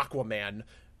Aquaman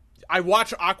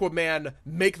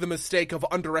make the mistake of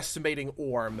underestimating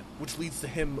Orm, which leads to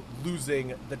him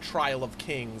losing the Trial of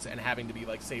Kings and having to be,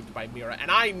 like, saved by Mira. And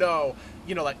I know,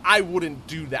 like, I wouldn't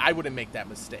do that. I wouldn't make that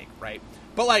mistake, right?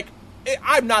 But, like,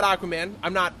 I'm not Aquaman.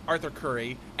 I'm not Arthur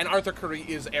Curry. And Arthur Curry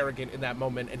is arrogant in that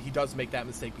moment, and he does make that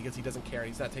mistake because he doesn't care.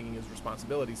 He's not taking his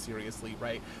responsibility seriously,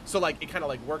 right? So, like, it kind of,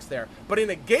 like, works there. But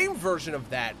in a game version of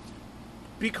that,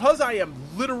 because I am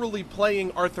literally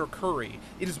playing Arthur Curry,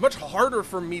 it is much harder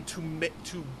for me to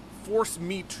force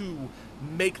me to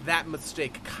make that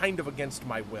mistake kind of against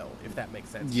my will, if that makes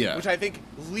sense. Yeah. Which I think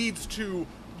leads to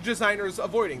designers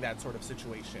avoiding that sort of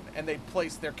situation, and they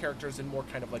place their characters in more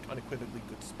kind of, like, unequivocally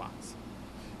good spots.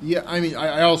 Yeah, I mean,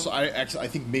 I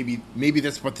think maybe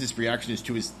that's what this reaction is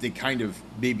to, is they kind of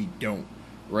maybe don't,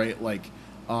 right? Like,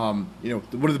 one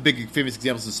of the big famous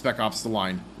examples is Spec Ops: The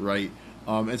Line, right?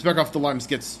 And Spec Ops: The Line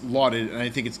gets lauded, and I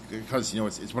think it's because,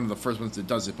 it's one of the first ones that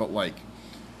does it, but, like,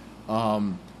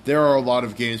 there are a lot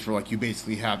of games where, like, you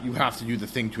basically have to do the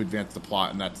thing to advance the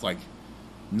plot, and that's, like,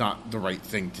 not the right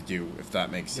thing to do, if that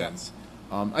makes sense.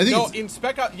 I think in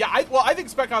Spec Ops, I think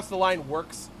Spec Ops: The Line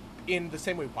works in the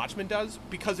same way Watchmen does,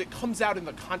 because it comes out in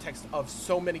the context of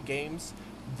so many games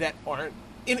that aren't.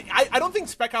 I don't think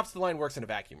Spec Ops: The Line works in a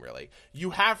vacuum, really. You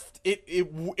have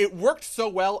it worked so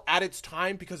well at its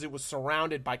time because it was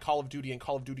surrounded by Call of Duty and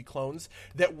Call of Duty clones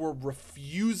that were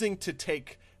refusing to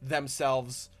take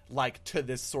themselves like to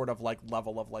this sort of like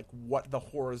level of like what the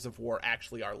horrors of war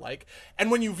actually are like. And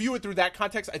when you view it through that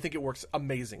context, I think it works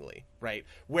amazingly, right?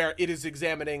 Where it is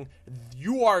examining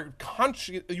you are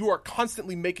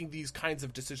constantly making these kinds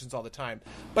of decisions all the time.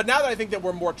 But now that I think that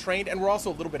we're more trained, and we're also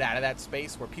a little bit out of that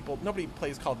space where nobody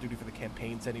plays Call of Duty for the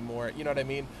campaigns anymore, you know what I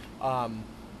mean?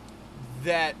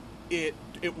 That it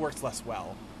works less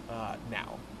well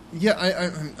now.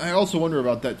 Yeah, I also wonder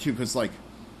about that too, because like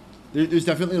there's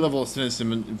definitely a level of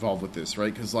cynicism involved with this,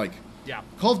 right? Because like,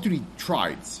 Call of Duty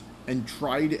tried,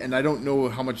 and I don't know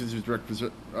how much of this is a direct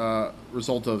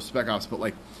result of Spec Ops, but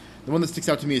like the one that sticks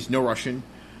out to me is No Russian.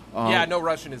 No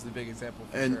Russian is the big example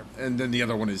for sure. And then the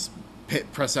other one is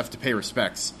press F to pay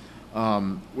respects,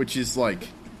 which is like,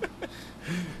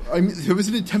 I mean, it was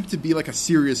an attempt to be like a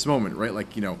serious moment, right?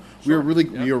 Like, you know, we are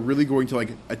really going to like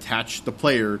attach the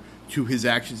player to his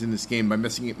actions in this game by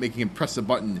making him press a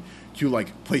button to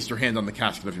like place your hand on the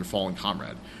casket of your fallen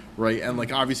comrade, right? And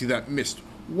like obviously that missed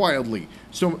wildly.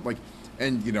 So like,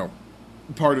 and you know,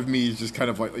 part of me is just kind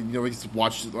of like, you know, just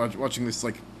watching this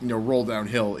like, you know, roll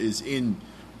downhill is in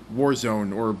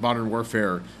Warzone or Modern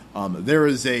Warfare. There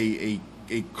is a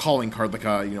calling card, like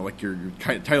a, you know, like your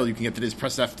title you can get that is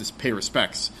press F to pay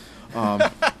respects.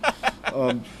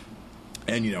 And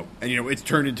you know, it's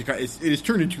turned into it is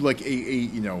turned into like a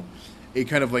you know, a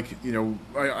kind of like, you know,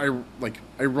 I like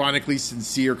ironically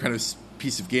sincere kind of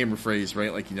piece of gamer phrase,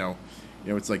 right? Like, you know,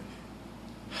 it's like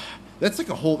that's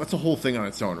a whole thing on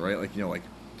its own, right? Like, you know, like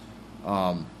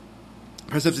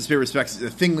press F to pay respects is a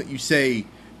thing that you say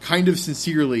kind of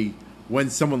sincerely when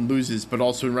someone loses, but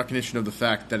also in recognition of the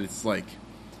fact that it's like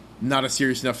not a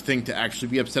serious enough thing to actually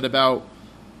be upset about.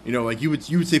 You know, like you would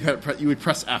say you would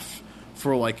press F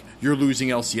for like your losing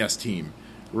LCS team,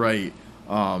 right?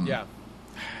 Yeah.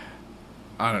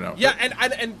 I don't know. Yeah,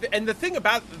 and the thing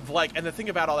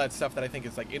about all that stuff that I think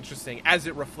is like interesting as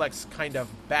it reflects kind of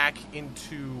back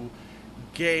into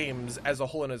games as a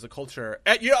whole and as a culture.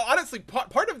 You know, honestly,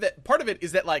 part of it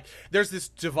is that like there's this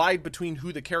divide between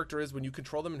who the character is when you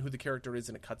control them and who the character is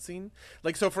in a cutscene.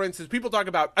 Like, so for instance, people talk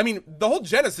about, I mean, the whole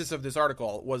genesis of this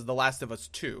article was The Last of Us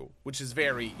 2, which is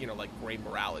very, you know, like gray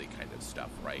morality kind of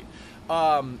stuff, right?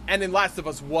 And in Last of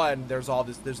Us 1, there's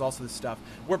also this stuff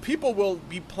where people will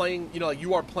be playing, you know, like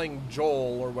you are playing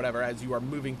Joel or whatever as you are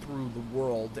moving through the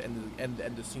world and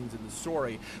the scenes in the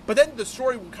story. But then the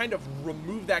story will kind of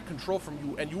remove that control from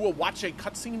you, and you will watch a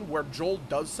cutscene where Joel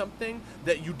does something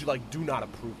that you do not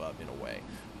approve of in a way,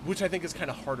 which I think is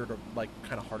kind of harder to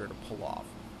pull off.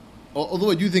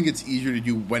 Although I do think it's easier to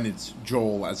do when it's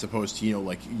Joel as opposed to, you know,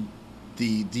 like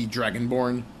the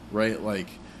Dragonborn, right? Like,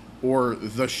 or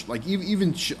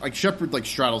even Shepard like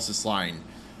straddles this line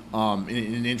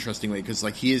in an interesting way, because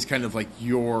like he is kind of like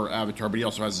your avatar, but he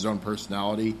also has his own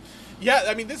personality. Yeah,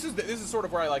 I mean, this is sort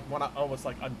of where I like want to almost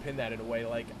like unpin that in a way.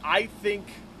 Like, I think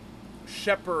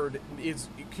Shepard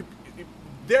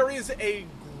there is a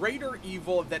greater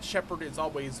evil that Shepard is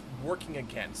always working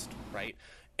against, right?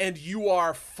 And you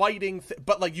are fighting,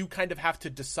 but like you kind of have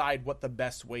to decide what the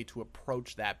best way to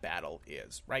approach that battle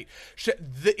is, right?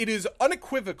 It is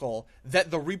unequivocal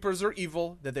that the Reapers are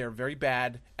evil, that they are very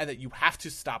bad, and that you have to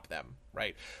stop them,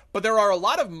 right? But there are a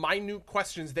lot of minute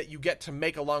questions that you get to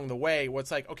make along the way where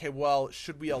it's like, okay, well,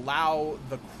 should we allow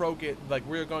the Krogan, like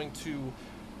we're going to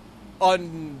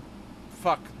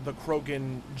unfuck the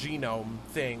Krogan genome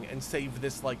thing and save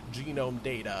this like genome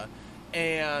data,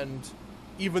 and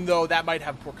even though that might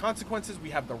have poor consequences,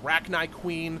 we have the Rachni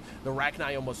Queen. The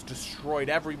Rachni almost destroyed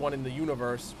everyone in the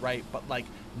universe, right? But like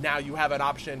now you have an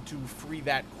option to free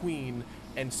that queen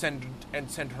and send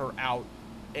her out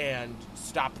and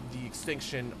stop the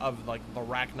extinction of like the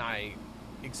Rachni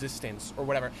existence or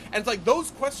whatever. And it's like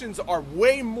those questions are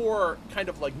way more kind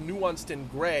of like nuanced and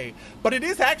gray, but it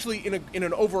is actually in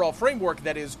an overall framework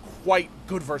that is quite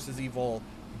good versus evil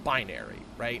binary,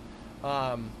 right?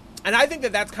 And I think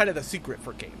that that's kind of the secret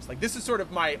for games. Like, this is sort of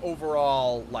my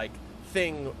overall like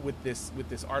thing with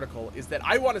this article, is that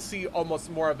I want to see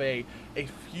almost more of a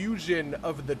fusion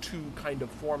of the two kind of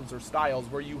forms or styles,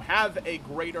 where you have a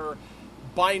greater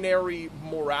binary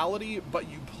morality, but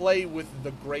you play with the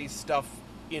gray stuff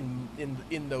in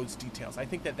those details. I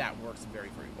think that works very,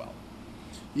 very well.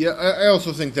 Yeah, I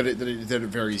also think that it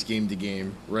varies game to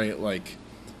game, right? Like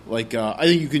I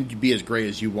think you can be as gray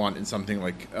as you want in something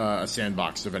like a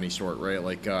sandbox of any sort, right?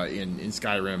 Like in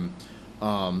Skyrim,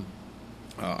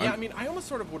 Yeah, I mean, I almost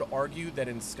sort of would argue that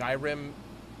in Skyrim,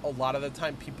 a lot of the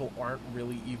time people aren't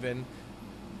really even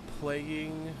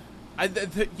playing.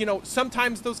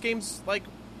 Sometimes those games like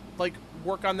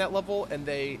work on that level, and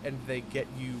they get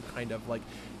you kind of like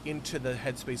into the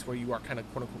headspace where you are kind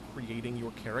of quote unquote creating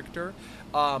your character.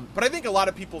 But I think a lot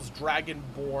of people's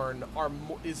Dragonborn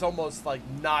is almost like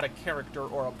not a character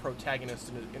or a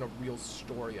protagonist in a real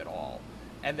story at all,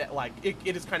 and that like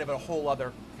it is kind of a whole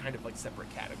other kind of like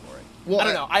separate category. Well, I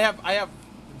don't know. I have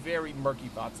very murky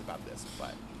thoughts about this,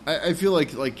 but I feel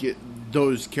like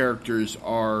those characters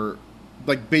are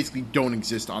like basically don't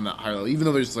exist on that high level, even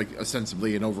though there's like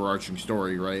ostensibly an overarching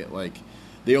story, right? Like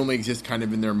they only exist kind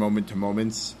of in their moment to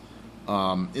moments,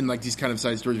 in like these kind of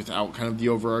side stories without kind of the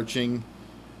overarching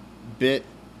bit.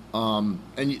 I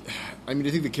think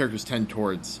the characters tend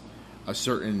towards a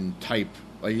certain type,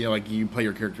 like you play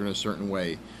your character in a certain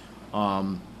way.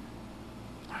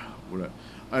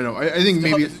 I don't know. I think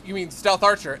maybe you mean stealth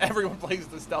archer. Everyone plays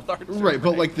the stealth archer, right?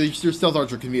 But like your stealth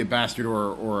archer can be a bastard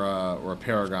or a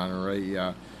paragon, right?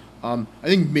 Yeah. I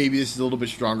think maybe this is a little bit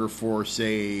stronger for,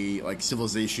 say, like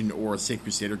Civilization or, say,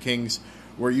 Crusader Kings,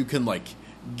 where you can like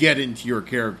get into your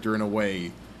character in a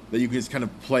way that you can just kind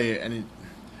of play it, and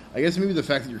I guess maybe the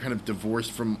fact that you're kind of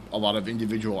divorced from a lot of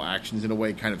individual actions in a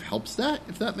way kind of helps that,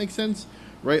 if that makes sense,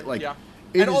 right? Like, yeah.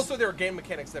 And also there are game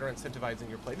mechanics that are incentivizing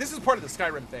your play. This is part of the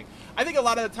Skyrim thing. I think a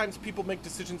lot of the times people make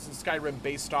decisions in Skyrim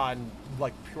based on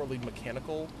like purely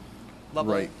mechanical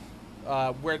level. Right.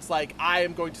 Where it's like, I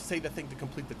am going to say the thing to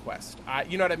complete the quest.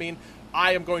 You know what I mean?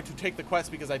 I am going to take the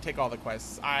quest because I take all the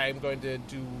quests. I am going to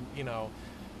do,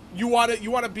 you want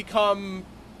to become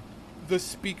the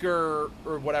speaker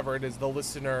or whatever it is, the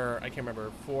listener, I can't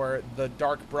remember, for the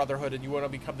Dark Brotherhood, and you want to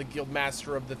become the guild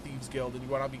master of the Thieves Guild, and you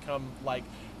want to become like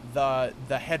the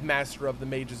headmaster of the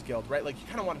Mages Guild, right? Like you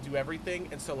kind of want to do everything,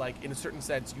 and so like in a certain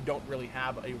sense you don't really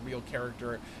have a real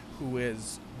character who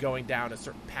is going down a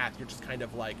certain path. You're just kind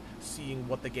of like seeing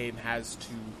what the game has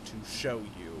to show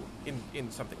you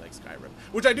in something like Skyrim,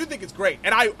 which I do think is great,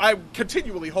 and I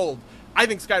continually hold. I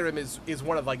think Skyrim is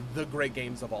one of like the great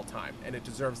games of all time, and it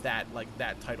deserves that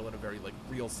title in a very like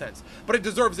real sense. But it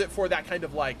deserves it for that kind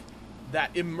of like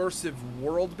that immersive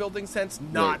world building sense,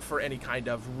 not right. for any kind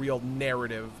of real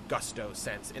narrative gusto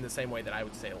sense. In the same way that I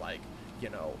would say like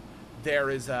there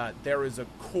is a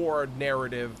core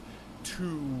narrative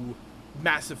to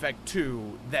Mass Effect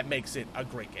 2 that makes it a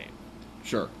great game.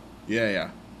 Sure.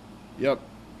 Yeah. Yep.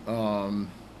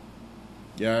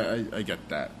 Yeah, I get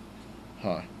that.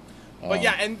 Huh. But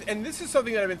yeah, and this is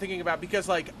something that I've been thinking about because,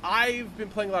 like, I've been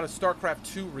playing a lot of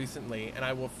StarCraft 2 recently, and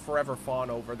I will forever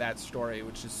fawn over that story,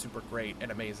 which is super great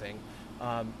and amazing.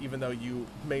 Even though you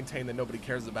maintain that nobody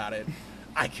cares about it.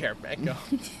 I care, Mango.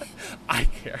 I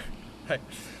care. Right?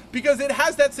 Because it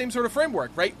has that same sort of framework,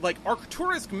 right? Like,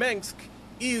 Arcturus Mengsk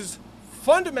is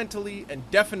fundamentally and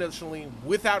definitionally,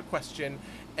 without question,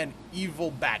 an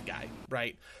evil bad guy,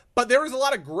 right? But there is a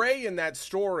lot of gray in that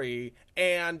story,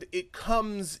 and it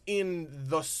comes in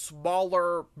the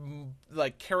smaller,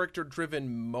 like, character-driven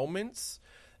moments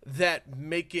that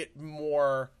make it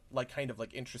more, like, kind of,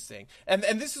 like, interesting. And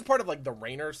this is part of, like, the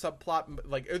Raynor subplot.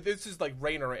 Like, this is, like,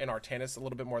 Raynor and Artanis a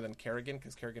little bit more than Kerrigan,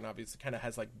 because Kerrigan obviously kind of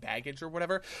has, like, baggage or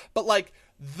whatever. But, like,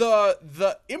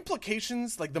 the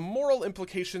implications, like, the moral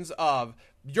implications of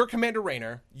your Commander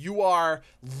Raynor, you are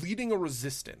leading a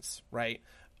resistance, right?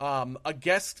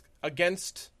 Against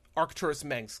Arcturus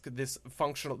Mengsk, this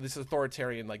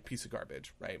authoritarian like piece of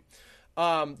garbage, right?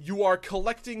 You are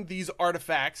collecting these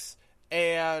artifacts,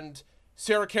 and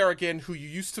Sarah Kerrigan, who you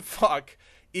used to fuck,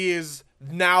 is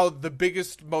now the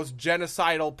biggest, most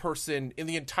genocidal person in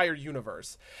the entire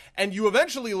universe. And you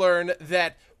eventually learn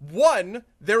that, one,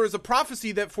 there is a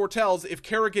prophecy that foretells if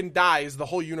Kerrigan dies, the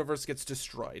whole universe gets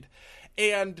destroyed.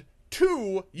 And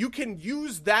two, you can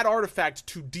use that artifact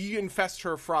to de-infest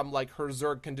her from, like, her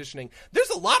Zerg conditioning. There's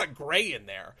a lot of gray in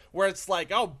there, where it's like,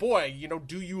 oh boy,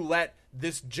 do you let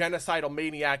this genocidal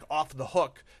maniac off the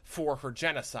hook for her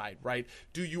genocide, right?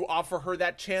 Do you offer her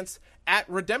that chance at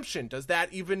redemption? Does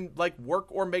that even, like, work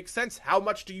or make sense? How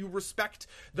much do you respect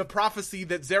the prophecy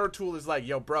that Zeratul is like,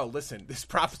 yo, bro, listen, this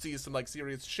prophecy is some, like,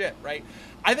 serious shit, right?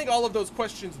 I think all of those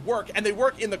questions work, and they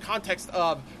work in the context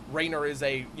of Raynor is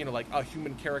a, like, a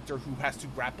human character who has to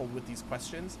grapple with these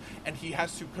questions, and he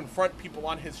has to confront people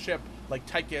on his ship, like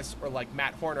Tychus or, like,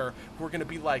 Matt Horner, who are going to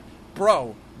be like,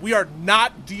 bro, we are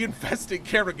not de-infesting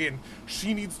Kerrigan.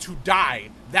 She needs to die.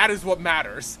 That is what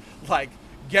matters. Like,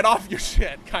 get off your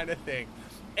shit kind of thing.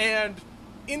 And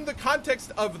in the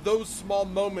context of those small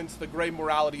moments, the gray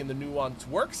morality and the nuance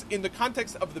works. In the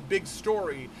context of the big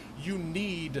story, you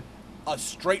need a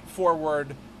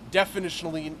straightforward,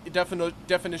 definitional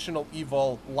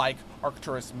evil like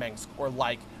Arcturus Mengsk or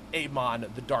like Amon,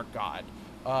 the Dark God,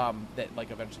 that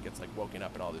like eventually gets like woken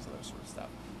up and all this other sort of stuff.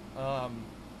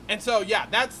 And so yeah,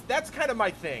 that's kind of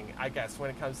my thing, I guess, when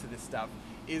it comes to this stuff.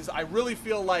 Is I really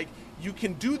feel like you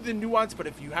can do the nuance, but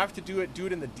if you have to do it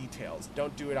in the details.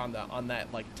 Don't do it on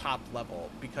that like top level,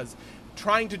 because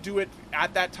trying to do it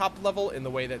at that top level in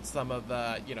the way that some of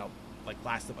the, you know, like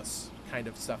Last of Us kind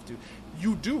of stuff do,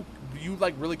 you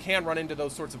like really can run into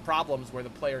those sorts of problems where the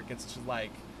player gets to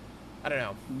like, I don't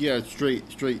know. Yeah, straight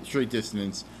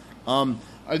dissonance. I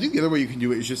think the other way you can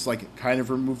do it is just like kind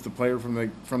of remove the player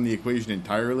from the equation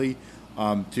entirely.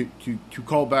 To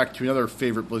call back to another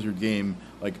favorite Blizzard game,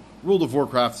 like World of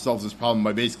Warcraft solves this problem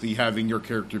by basically having your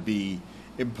character be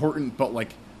important, but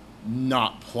like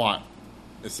not plot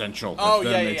essential. Oh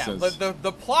yeah.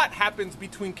 The plot happens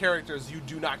between characters you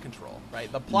do not control,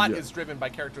 right? The plot is driven by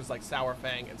characters like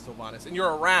Sourfang and Sylvanas, and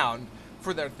you're around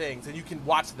for their things, and you can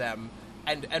watch them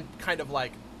and kind of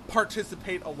like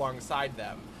participate alongside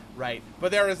them. Right,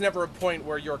 but there is never a point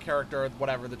where your character,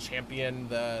 whatever the champion,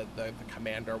 the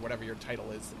commander, whatever your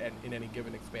title is, and in any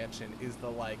given expansion, is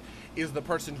the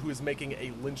person who is making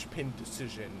a linchpin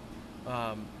decision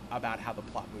about how the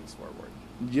plot moves forward.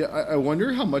 Yeah, I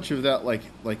wonder how much of that like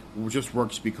just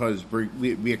works because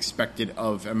we expect it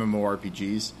of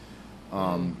MMORPGs.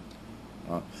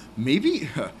 Maybe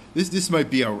this might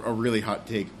be a really hot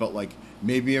take, but like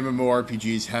maybe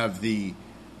MMORPGs have the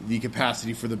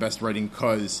capacity for the best writing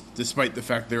because, despite the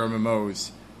fact they're MMOs,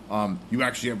 you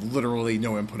actually have literally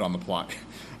no input on the plot.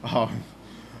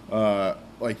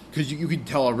 Like, because you can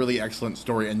tell a really excellent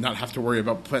story and not have to worry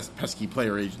about pesky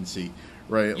player agency,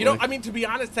 right? You know, I mean, to be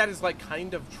honest, that is like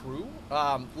kind of true.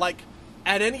 Like,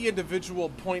 at any individual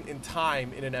point in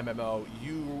time in an MMO,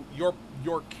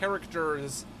 your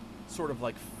character's sort of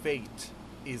like fate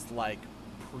is like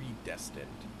predestined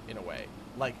in a way.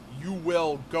 Like,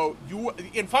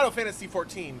 in Final Fantasy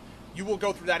XIV, you will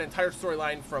go through that entire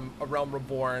storyline from A Realm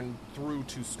Reborn through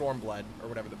to Stormblood, or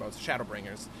whatever the most,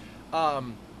 Shadowbringers.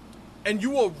 And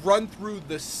you will run through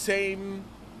the same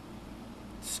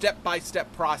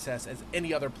step-by-step process as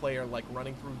any other player,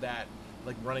 running through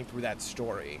that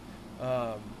story.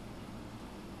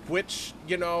 Which,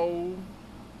 you know,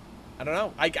 I don't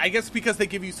know. I guess because they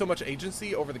give you so much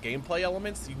agency over the gameplay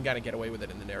elements, you can kind of get away with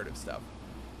it in the narrative stuff.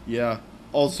 Yeah.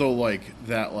 Also,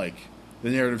 the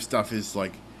narrative stuff is,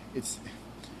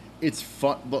 it's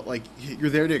fun, but, you're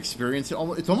there to experience it.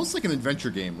 It's almost like an adventure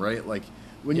game, right? Like,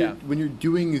 when you're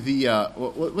doing the,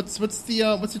 what's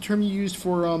the term you used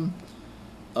for,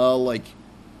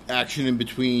 action in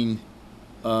between,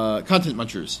 content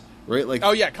munchers, right? Like,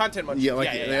 oh, yeah, content munchers. Yeah,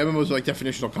 MMOs are,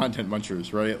 definitional content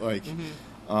munchers, right? Like,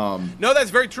 no, that's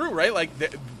very true, right? Like,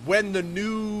 when the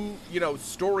new,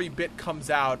 story bit comes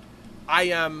out, I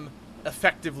am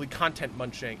effectively content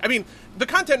munching. I mean, the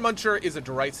content muncher is a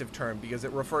derisive term because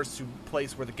it refers to a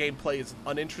place where the gameplay is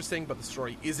uninteresting, but the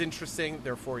story is interesting.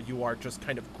 Therefore, you are just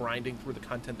kind of grinding through the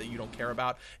content that you don't care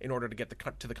about in order to get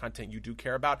to the content you do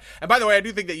care about. And by the way, I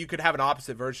do think that you could have an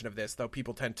opposite version of this, though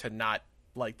people tend to not,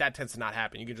 that tends to not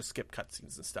happen. You can just skip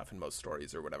cutscenes and stuff in most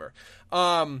stories or whatever.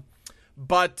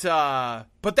 But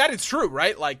that is true,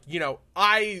 right?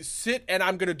 I sit and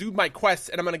I'm going to do my quests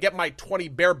and I'm going to get my 20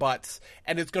 bear butts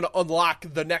and it's going to unlock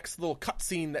the next little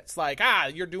cutscene that's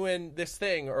you're doing this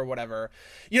thing or whatever.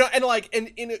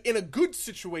 And in a good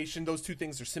situation, those two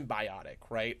things are symbiotic,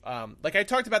 right? I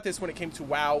talked about this when it came to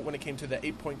WoW, when it came to the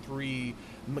 8.3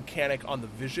 mechanic on the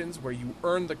visions, where you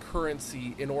earn the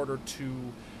currency in order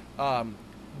to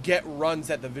get runs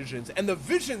at the visions. And the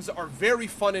visions are very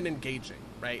fun and engaging,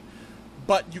 right?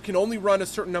 But you can only run a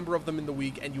certain number of them in the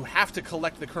week, and you have to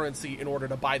collect the currency in order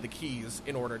to buy the keys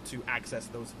in order to access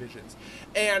those visions.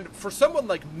 And for someone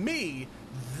like me,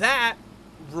 that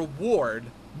reward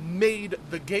made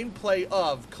the gameplay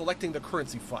of collecting the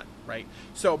currency fun, right?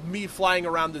 So me flying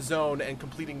around the zone and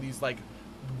completing these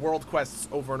world quests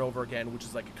over and over again, which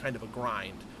is a kind of a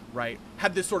grind, right,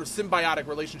 had this sort of symbiotic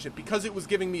relationship because it was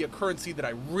giving me a currency that I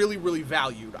really, really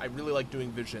valued. I really like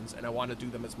doing visions, and I want to do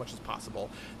them as much as possible.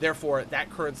 Therefore, that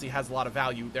currency has a lot of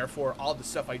value. Therefore, all the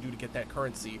stuff I do to get that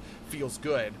currency feels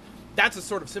good. That's a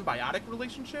sort of symbiotic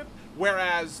relationship,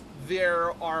 whereas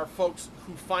there are folks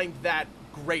who find that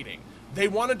grating. They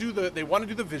want to do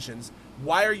the visions.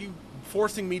 Why are you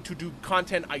forcing me to do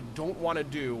content I don't want to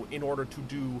do in order to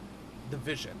do the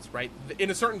visions, right? In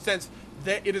a certain sense,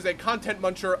 that it is a content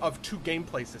muncher of two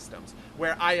gameplay systems,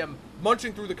 where I am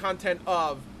munching through the content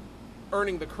of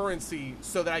earning the currency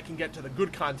so that I can get to the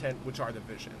good content, which are the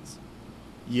visions.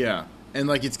 Yeah, and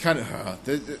like it's kind of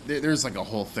there's like a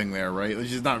whole thing there, right?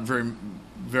 Which is not very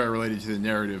related to the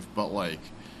narrative, but like,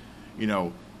 you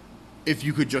know, if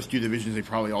you could just do the visions, they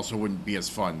probably also wouldn't be as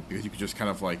fun because you could just kind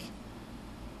of like.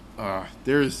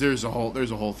 There's a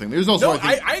whole thing. There's also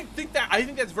I think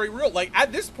that's very real. Like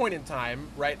at this point in time,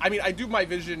 right? I mean, I do my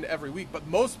vision every week, but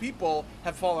most people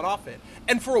have fallen off it.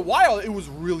 And for a while, it was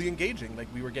really engaging. Like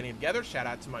we were getting together. Shout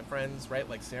out to my friends, right?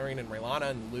 Like Sareen and Raylana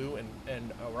and Lou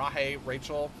and Rahe,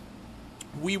 Rachel.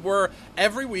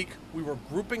 Every week we were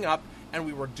grouping up and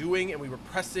we were doing and we were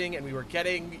pressing and we were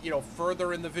getting, you know,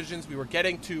 further in the visions. We were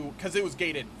getting to, because it was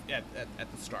gated at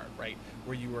the start, right,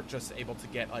 where you were just able to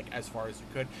get like as far as you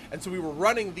could. And so we were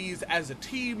running these as a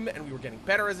team and we were getting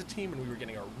better as a team and we were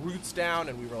getting our roots down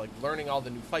and we were like learning all the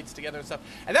new fights together and stuff.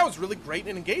 And that was really great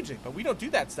and engaging, but we don't do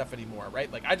that stuff anymore,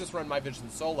 right? Like I just run my vision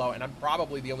solo and I'm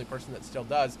probably the only person that still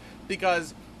does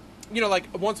because, you know, like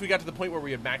once we got to the point where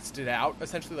we had maxed it out,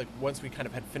 essentially, like once we kind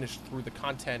of had finished through the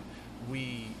content,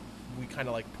 we kind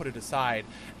of like put it aside.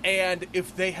 And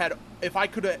if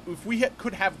we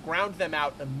could have ground them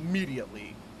out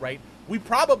immediately, right, we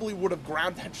probably would have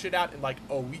ground that shit out in like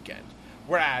a weekend.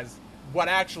 Whereas what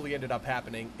actually ended up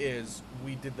happening is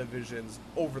we did the visions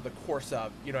over the course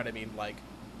of, you know what I mean, like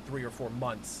 3 or 4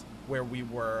 months where we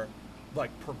were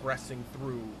like progressing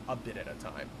through a bit at a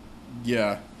time.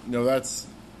 Yeah, no, that's.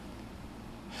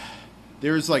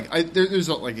 There's like there's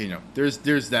like, you know, there's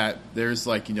that, there's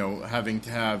like, you know, having to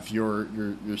have your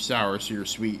sour so your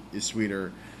sweet is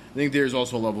sweeter. I think there's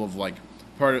also a level of like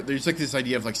there's like this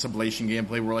idea of like sublation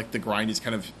gameplay where like the grind is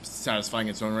kind of satisfying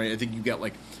its own right. I think you get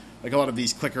like a lot of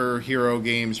these clicker hero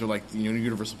games or like, you know,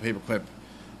 Universal Paperclip,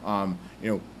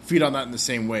 you know, feed on that in the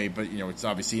same way, but you know it's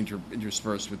obviously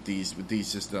interspersed with these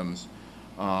systems.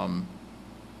 I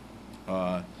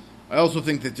also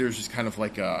think that there's just kind of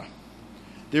like a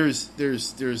There's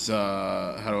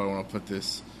how do I want to put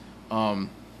this? I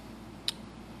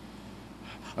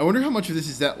wonder how much of this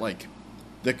is that like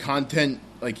the content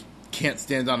like can't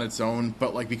stand on its own,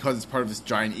 but like because it's part of this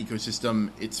giant ecosystem,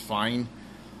 it's fine.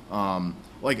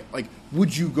 Like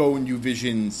would you go and do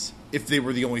visions if they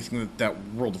were the only thing that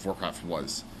World of Warcraft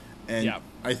was? And yeah.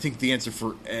 I think the answer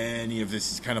for any of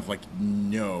this is kind of like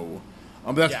no.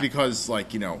 But that's because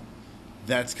like, you know,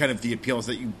 that's kind of the appeal is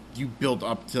that you build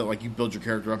up to like you build your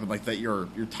character up and like that your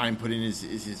time put in is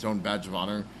its own badge of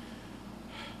honor.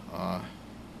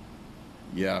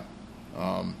 Yeah.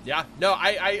 No,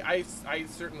 I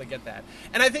certainly get that.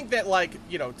 And I think that, like,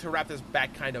 you know, to wrap this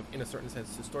back kind of in a certain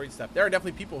sense to story stuff, there are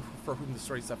definitely people for whom the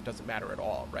story stuff doesn't matter at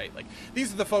all, right? Like,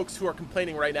 these are the folks who are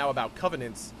complaining right now about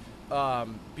Covenants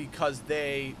because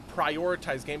they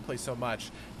prioritize gameplay so much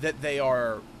that they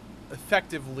are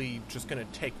effectively just going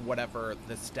to take whatever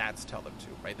the stats tell them to,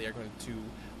 right? They are going to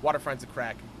Waterfront's a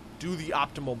crack, do the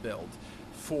optimal build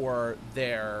for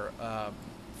their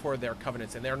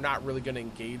Covenants, and they're not really going to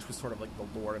engage with sort of like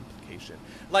the lore implication.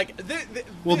 Like,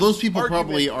 well, those people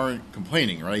probably aren't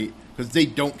complaining, right? Because they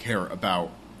don't care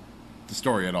about the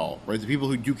story at all, right? The people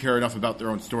who do care enough about their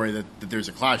own story that there's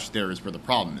a clash there is where the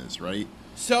problem is, right?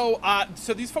 So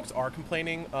these folks are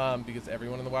complaining because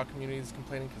everyone in the WoW community is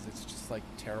complaining because it's just like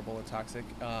terrible and toxic.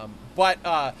 But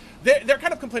they're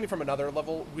kind of complaining from another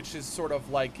level, which is sort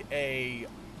of like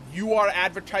you are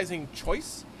advertising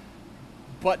choice,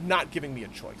 but not giving me a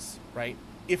choice, right?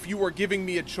 If you were giving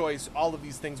me a choice, all of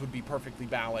these things would be perfectly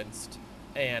balanced,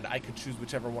 and I could choose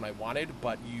whichever one I wanted.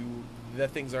 But the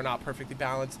things are not perfectly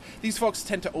balanced. These folks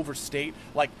tend to overstate,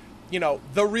 like. You know,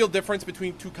 the real difference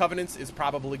between two Covenants is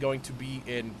probably going to be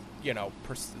in, you know,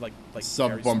 like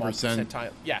sub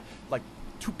 1%. Yeah, like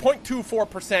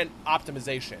 2.24%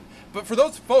 optimization. But for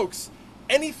those folks,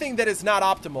 anything that is not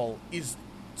optimal is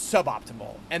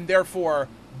suboptimal, and therefore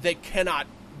they cannot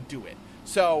do it.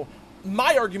 So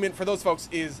my argument for those folks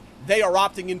is they are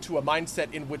opting into a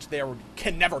mindset in which there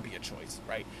can never be a choice,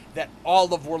 right? That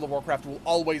all of World of Warcraft will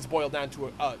always boil down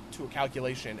to a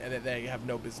calculation, and that they have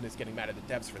no business getting mad at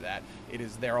the devs for that. It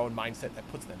is their own mindset that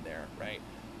puts them there, right?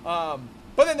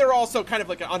 But then there are also kind of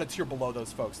like on a tier below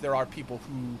those folks, there are people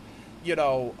who, you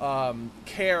know,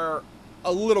 care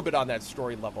a little bit on that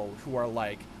story level, who are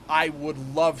like, I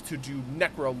would love to do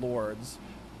Necrolords,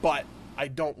 but I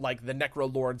don't like the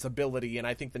Necrolord's ability, and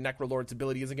I think the Necrolord's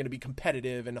ability isn't going to be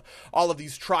competitive, and all of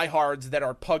these tryhards that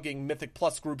are pugging Mythic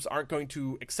Plus groups aren't going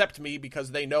to accept me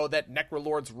because they know that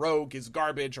Necrolord's rogue is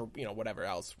garbage, or, you know, whatever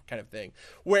else kind of thing.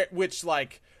 Which,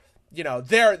 like, you know,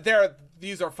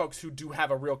 these are folks who do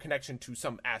have a real connection to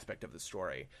some aspect of the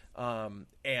story, and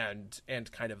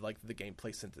kind of like the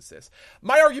gameplay synthesis.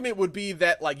 My argument would be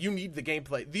that, like, you need the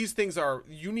gameplay. These things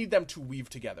you need them to weave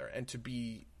together and to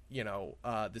be, you know,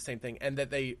 the same thing, and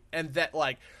that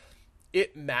like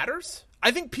it matters.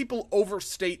 I think people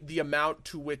overstate the amount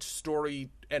to which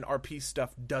story and RP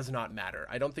stuff does not matter.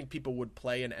 I don't think people would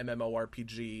play an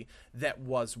MMORPG that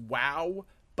was WoW,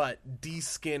 but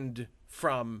de-skinned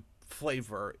from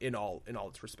flavor in all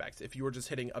its respects. If you were just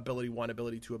hitting ability 1,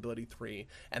 ability 2, ability 3,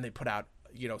 and they put out,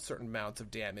 you know, certain amounts of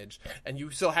damage, and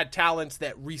you still had talents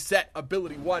that reset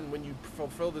ability 1 when you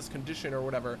fulfill this condition or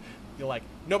whatever, you're like,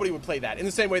 nobody would play that. In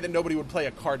the same way that nobody would play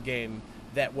a card game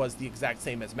that was the exact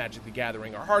same as Magic the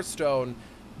Gathering or Hearthstone,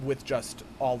 with just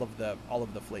all of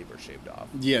the flavor shaved off.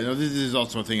 Yeah, no, this is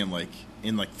also a thing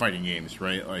in fighting games,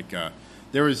 right? Like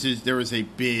there was a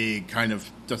big kind of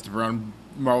dust around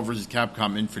Marvel vs.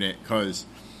 Capcom Infinite, because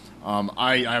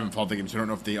I haven't followed the game, so I don't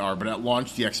know if they are, but at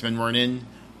launch the X-Men weren't in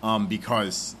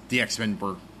because the X-Men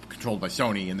were controlled by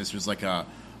Sony, and this was like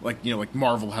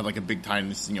Marvel had like a big time,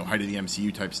 this, you know, height of the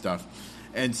MCU type stuff.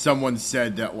 And someone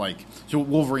said that, like, so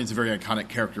Wolverine's a very iconic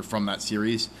character from that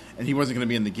series, and he wasn't going to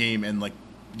be in the game, and, like,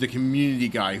 the community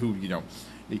guy who, you know,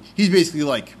 he's basically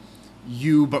like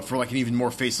you, but for, like, an even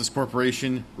more faceless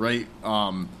corporation, right?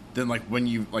 Then, like, when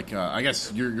you, like, I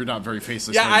guess you're not very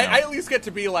faceless. Yeah, right I at least get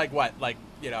to be, like, what, like,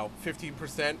 you know,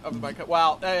 15% of my,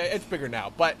 well, it's bigger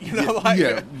now, but, you know, like.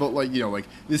 Yeah, but, like, you know, like,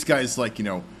 this guy's, like, you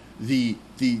know, the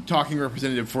talking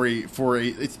representative for a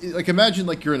it's like, imagine,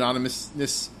 like, your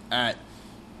anonymousness at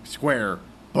Square,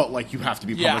 but like you have to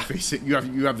be public facing. You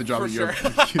have the job for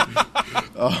that you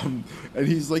have. And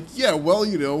he's like, yeah, well,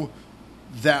 you know,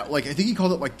 that, like, I think he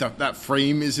called it like that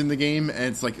frame is in the game, and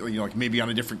it's like, you know, like maybe on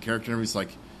a different character. And he's like,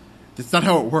 that's not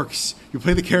how it works. You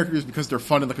play the characters because they're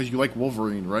fun and because you like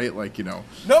Wolverine, right? Like, you know.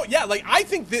 No, yeah, like, I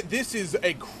think that this is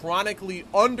a chronically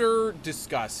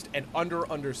under-discussed and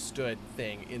under-understood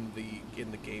thing in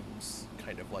the games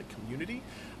kind of, like, community.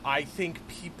 I think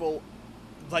people,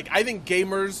 like, I think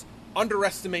gamers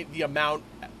underestimate the amount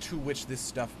to which this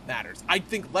stuff matters. I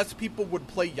think less people would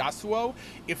play Yasuo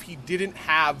if he didn't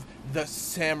have the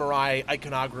samurai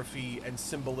iconography and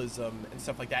symbolism and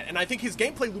stuff like that. And I think his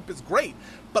gameplay loop is great,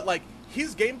 but, like,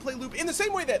 his gameplay loop, in the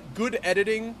same way that good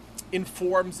editing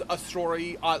informs a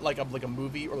story, like a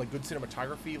movie, or like good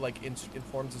cinematography, like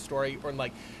informs a story, or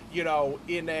like, you know,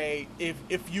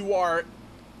 if you are,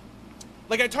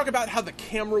 like, I talk about how the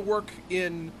camera work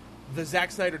in the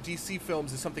Zack Snyder DC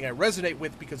films is something I resonate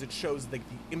with because it shows, like,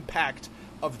 the impact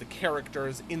of the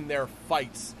characters in their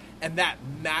fights, and that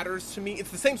matters to me.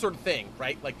 It's the same sort of thing,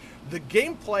 right? Like, the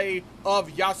gameplay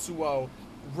of Yasuo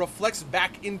reflects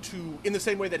back into, in the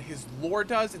same way that his lore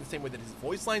does, in the same way that his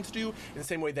voice lines do, in the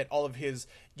same way that all of his,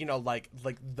 you know, like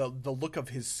the look of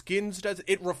his skins does.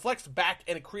 It reflects back,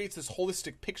 and it creates this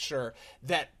holistic picture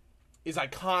that is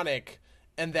iconic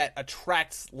and that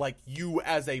attracts, like, you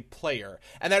as a player.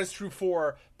 And that is true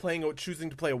for choosing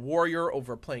to play a warrior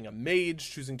over playing a mage,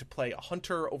 choosing to play a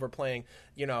hunter over playing,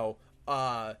 like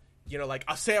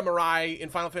a samurai in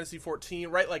Final Fantasy XIV,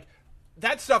 right? Like,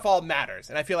 that stuff all matters.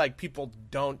 And I feel like people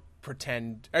don't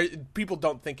people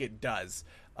don't think it does,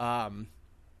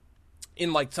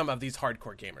 in, like, some of these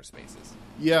hardcore gamer spaces.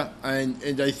 Yeah,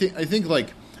 and I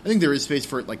think there is space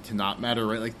for it, like, to not matter,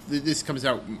 right? Like, this comes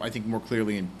out, I think, more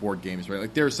clearly in board games, right?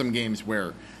 Like, there are some games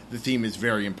where the theme is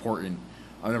very important,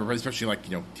 especially, like,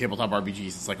 you know, tabletop RPGs.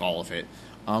 It's like all of it,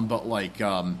 but like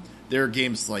there are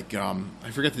games like I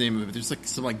forget the name of it, but there's like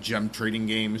some like gem trading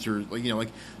games, or, like, you know,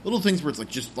 like little things where it's like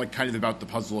just like kind of about the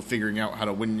puzzle of figuring out how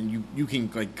to win, and you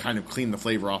can, like, kind of clean the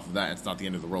flavor off of that. It's not the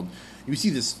end of the world. You see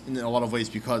this in a lot of ways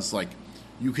because, like,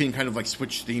 you can kind of, like,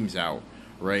 switch themes out,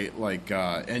 right? Like,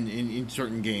 and in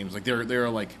certain games, like, there are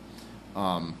like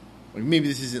maybe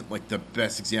this isn't, like, the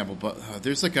best example, but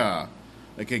there's like a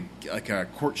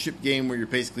courtship game where you're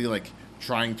basically, like,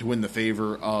 trying to win the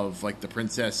favor of, like, the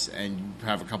princess, and you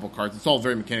have a couple cards. It's all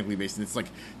very mechanically based, and it's, like,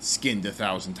 skinned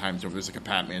 1,000 times over. There's, like, a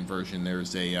Pac-Man version.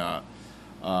 There's the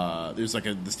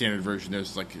standard version.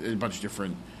 There's, like, a bunch of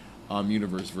different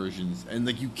universe versions, and,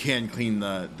 like, you can clean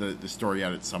the story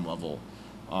out at some level.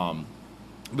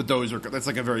 But that's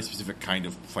like a very specific kind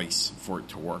of place for it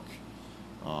to work.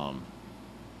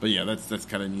 But yeah, that's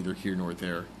kind of neither here nor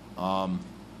there.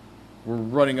 We're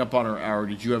running up on our hour.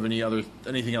 Did you have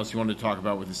anything else you wanted to talk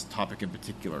about with this topic in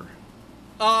particular?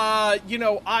 You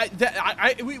know,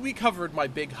 we covered my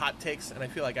big hot takes, and I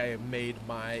feel like I have made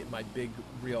my big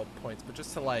real points. But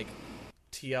just to, like,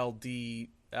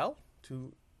 TLDL,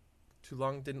 too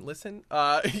long didn't listen,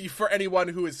 for anyone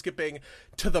who is skipping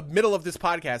to the middle of this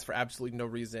podcast for absolutely no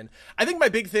reason, I think my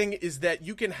big thing is that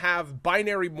you can have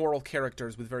binary moral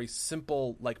characters with very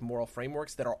simple, like, moral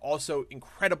frameworks that are also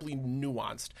incredibly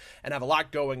nuanced and have a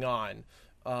lot going on,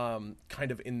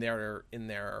 kind of in their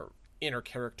inner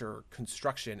character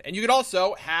construction. And you could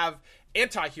also have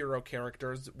anti-hero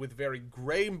characters with very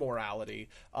gray morality,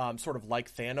 sort of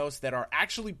like Thanos, that are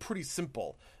actually pretty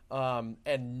simple.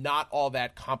 And not all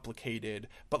that complicated,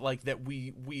 but like that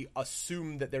we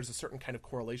assume that there's a certain kind of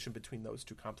correlation between those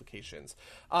two complications.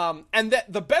 And that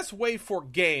the best way for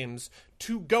games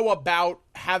to go about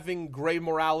having gray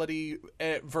morality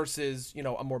versus,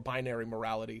 a more binary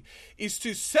morality is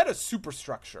to set a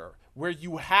superstructure where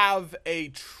you have a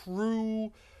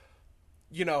true,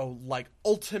 like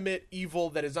ultimate evil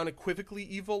that is unequivocally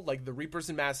evil, like the Reapers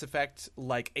in Mass Effect,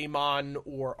 like Amon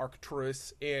or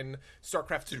Arcturus in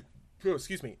StarCraft 2. Oh,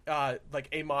 excuse me. Like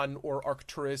Amon or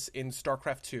Arcturus in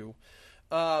StarCraft 2.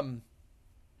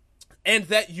 And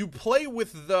that you play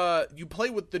with the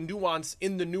nuance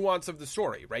in the nuance of the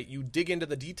story, right? You dig into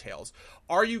the details.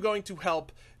 Are you going to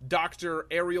help Dr.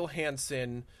 Ariel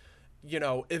Hansen,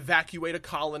 evacuate a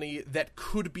colony that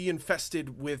could be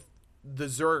infested with the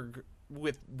Zerg,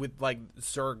 with like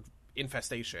Zerg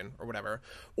infestation or whatever?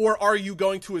 Or are you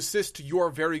going to assist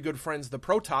your very good friends, the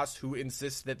Protoss, who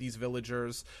insist that these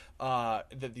villagers,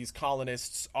 that these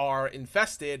colonists are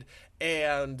infested,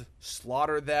 and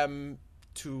slaughter them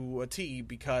to a T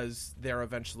because they're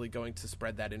eventually going to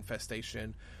spread that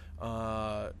infestation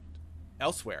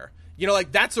elsewhere?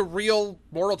 Like that's a real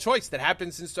moral choice that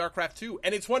happens in StarCraft 2.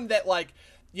 And it's one that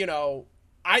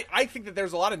I think that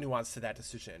there's a lot of nuance to that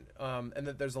decision, and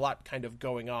that there's a lot kind of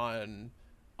going on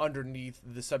underneath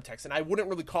the subtext. And I wouldn't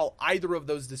really call either of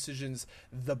those decisions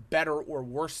the better or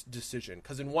worse decision,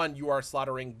 because in one, you are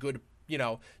slaughtering good,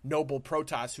 noble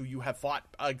Protoss who you have fought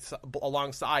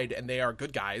alongside, and they are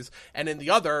good guys. And in the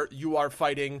other, you are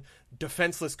fighting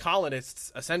defenseless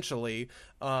colonists, essentially,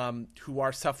 who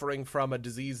are suffering from a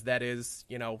disease that is,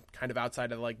 kind of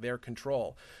outside of like their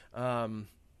control.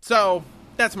 So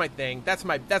that's my thing. That's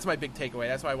my big takeaway.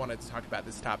 That's why I wanted to talk about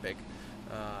this topic.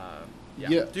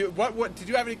 Yeah. What did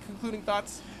you have any concluding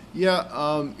thoughts? Yeah.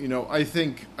 I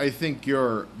think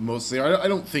you're mostly. I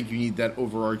don't think you need that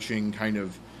overarching kind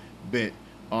of bit.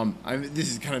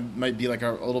 This is kind of might be like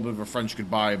a little bit of a French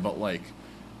goodbye, but like,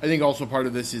 I think also part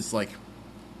of this is like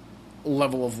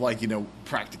level of like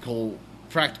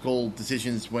practical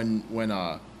decisions when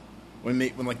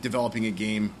like developing a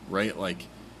game, right? Like,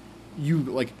 you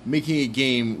like making a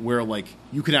game where like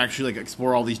you can actually like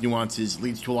explore all these nuances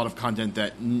leads to a lot of content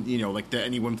that like that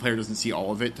any one player doesn't see all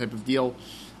of it type of deal.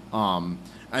 I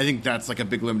think that's like a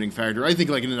big limiting factor. I think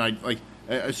like in an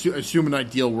assume an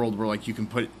ideal world where like you can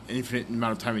put an infinite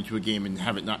amount of time into a game and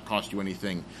have it not cost you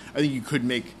anything. I think you could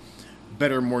make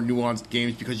better, more nuanced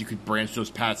games because you could branch those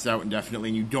paths out indefinitely,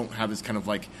 and you don't have this kind of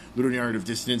like linear narrative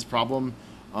dissonance problem.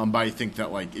 But I think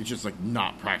that like it's just like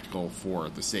not practical for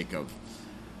the sake of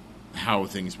how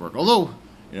things work. Although,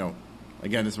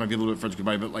 again, this might be a little bit French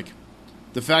goodbye, but like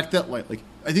the fact that like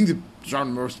I think the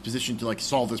genre most positioned to like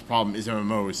solve this problem is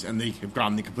MMOs, and they have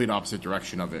gone the complete opposite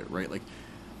direction of it, right? Like,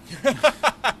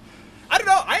 I don't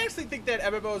know. I actually think that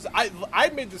MMOs. I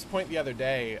made this point the other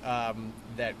day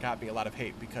that got me a lot of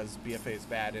hate because BFA is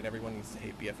bad and everyone needs to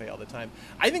hate BFA all the time.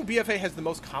 I think BFA has the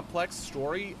most complex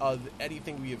story of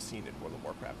anything we have seen in World of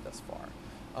Warcraft thus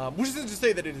far, which isn't to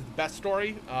say that it is the best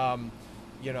story. I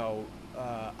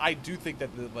do think that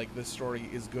the story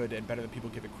is good and better than people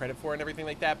give it credit for and everything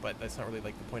like that, but that's not really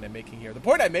like the point I'm making here. The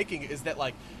point I'm making is that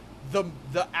like the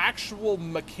actual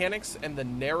mechanics and the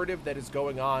narrative that is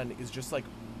going on is just like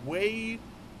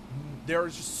there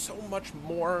is just so much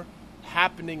more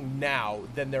happening now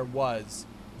than there was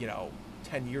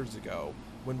 10 years ago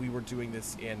when we were doing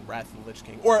this in Wrath of the Lich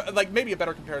King. Or like maybe a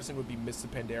better comparison would be Mists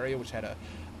of Pandaria, which had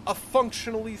a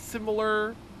functionally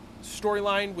similar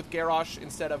storyline with Garrosh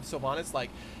instead of Sylvanas. Like,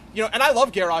 and I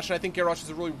love Garrosh, and I think Garrosh is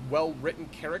a really well-written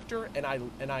character, and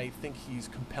I think he's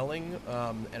compelling,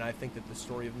 and I think that the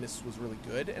story of Mists was really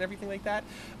good and everything like that.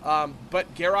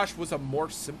 But Garrosh was a more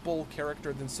simple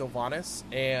character than Sylvanas,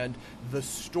 and the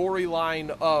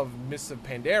storyline of Mists of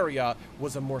Pandaria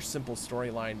was a more simple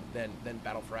storyline than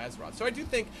Battle for Azeroth. So I do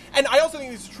think, and I also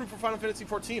think this is true for Final Fantasy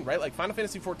XIV, right? Like, Final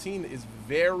Fantasy XIV is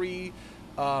very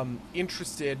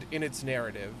interested in its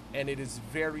narrative, and it is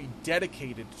very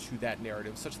dedicated to that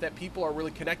narrative, such that people are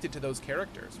really connected to those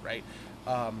characters, right?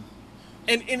 And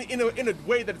in a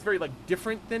way that is very like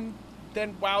different than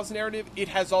WoW's narrative. It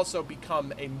has also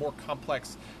become a more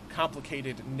complex,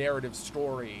 complicated narrative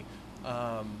story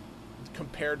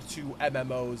compared to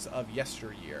MMOs of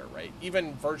yesteryear, right?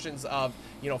 Even versions of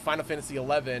Final Fantasy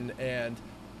XI and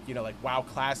like WoW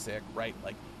Classic, right?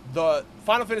 Like the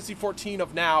Final Fantasy XIV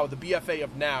of now, the BFA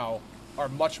of now, are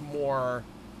much more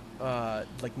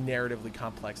like narratively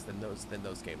complex than those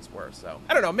games were. So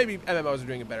I don't know. Maybe MMOs are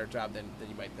doing a better job than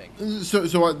you might think. So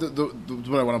what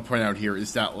I want to point out here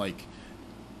is that like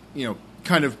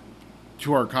kind of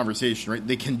to our conversation, right?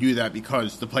 They can do that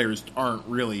because the players aren't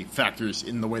really factors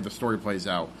in the way the story plays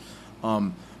out.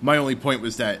 My only point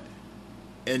was that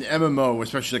an MMO,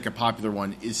 especially like a popular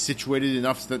one, is situated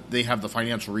enough so that they have the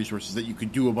financial resources that you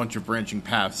could do a bunch of branching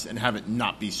paths and have it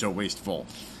not be so wasteful.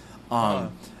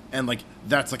 And like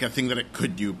that's like a thing that it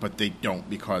could do, but they don't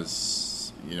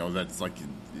because that's like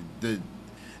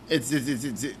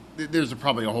there's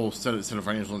probably a whole set of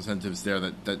financial incentives there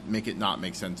that make it not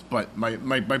make sense. But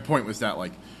my point was that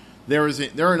like there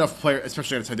are enough players,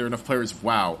 especially outside, there are enough players of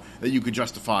WoW that you could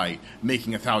justify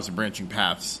making 1,000 branching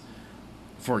paths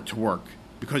for it to work.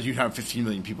 Because you have 15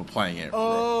 million people playing it.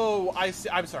 Oh, I see.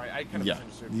 I'm sorry. I kind of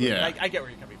misunderstood. Yeah. I get where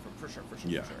you're coming from. For sure.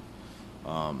 Yeah.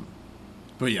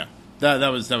 But yeah, that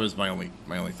was my only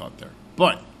thought there.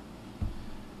 But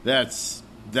that's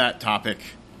that topic.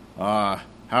 How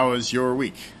was your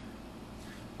week?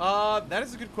 That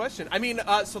is a good question. I mean,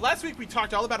 so last week we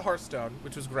talked all about Hearthstone,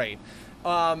 which was great.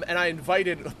 And I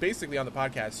invited, basically on the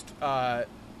podcast,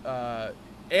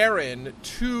 Aaron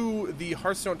to the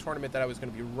Hearthstone tournament that I was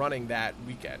going to be running that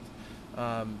weekend.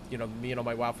 Me and all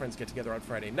my WoW friends get together on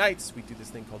Friday nights. We do this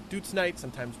thing called Dutes Night.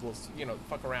 Sometimes we'll,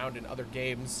 fuck around in other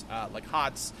games like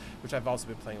HOTS, which I've also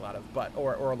been playing a lot of,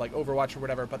 or like Overwatch or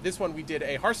whatever. But this one we did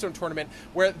a Hearthstone tournament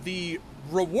where the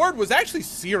reward was actually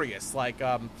serious. Like,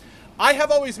 I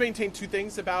have always maintained two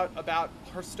things about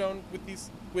Hearthstone with this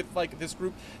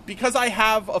group, because I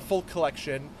have a full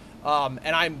collection.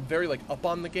 And I'm very up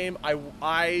on the game.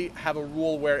 I have a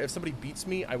rule where if somebody beats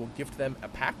me, I will gift them a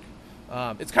pack.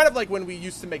 It's kind of like when we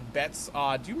used to make bets.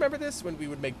 Do you remember this? When we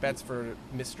would make bets for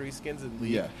mystery skins in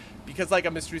League? Yeah. Because a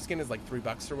mystery skin is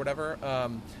 $3 or whatever,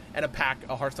 and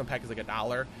a Hearthstone pack is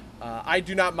 $1. I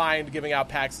do not mind giving out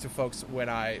packs to folks when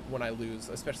I lose,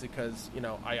 especially because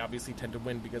I obviously tend to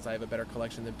win because I have a better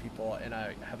collection than people, and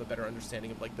I have a better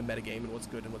understanding of the metagame and what's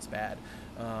good and what's bad,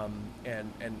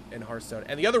 and Hearthstone.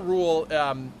 And the other rule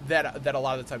that a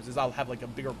lot of the times is I'll have a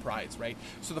bigger prize, right?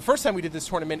 So the first time we did this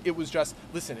tournament, it was just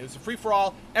it was a free for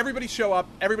all. Everybody show up.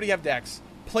 Everybody have decks.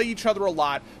 Play each other a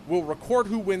lot. We'll record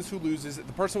who wins, who loses. The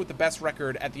person with the best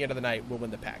record at the end of the night will win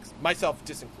the packs. Myself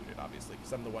disincluded, obviously,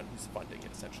 because I'm the one who's funding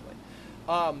it, essentially.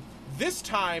 This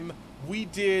time we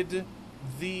did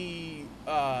the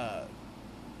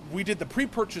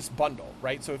pre-purchase bundle,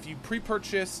 right? So if you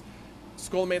pre-purchase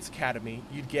Skullman's Academy,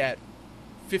 you'd get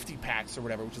 50 packs or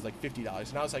whatever, which is $50.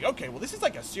 And I was like, okay, well, this is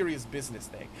a serious business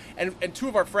thing. And two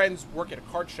of our friends work at a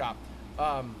card shop.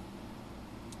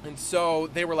 And so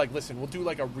they were like, listen, we'll do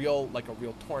a real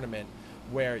tournament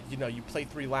where, you play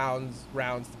 3 rounds,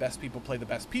 the best people play the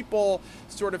best people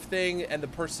sort of thing. And the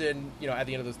person, at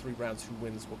the end of those 3 rounds who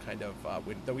wins will kind of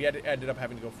win. Though we ended up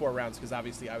having to go 4 rounds because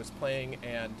obviously I was playing,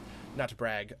 and not to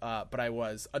brag, but I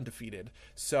was undefeated.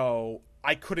 So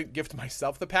I couldn't gift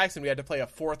myself the packs, and we had to play a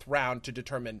 4th round to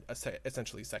determine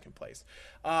essentially second place.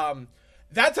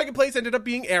 That second place ended up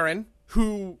being Aaron,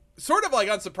 who sort of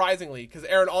unsurprisingly, because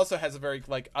Aaron also has a very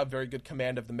good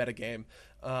command of the metagame,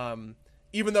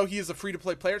 even though he is a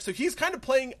free-to-play player. So he's kind of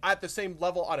playing at the same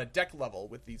level on a deck level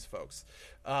with these folks,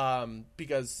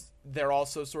 because they're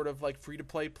also sort of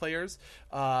free-to-play players.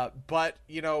 But,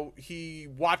 he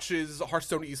watches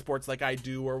Hearthstone esports like I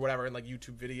do or whatever, and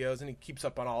YouTube videos, and he keeps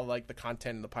up on all the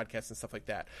content and the podcasts and stuff like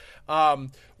that.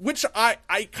 Which I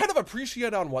kind of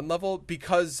appreciate on one level,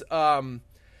 because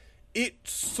it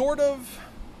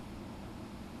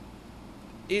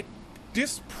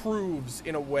disproves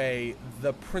in a way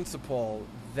the principle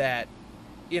that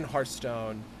in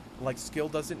Hearthstone skill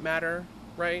doesn't matter,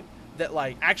 right? That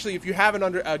actually if you have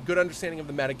a good understanding of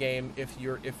the metagame, if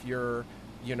you're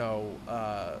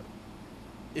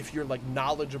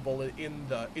knowledgeable in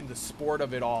the sport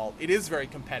of it all, it is very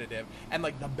competitive, and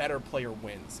the better player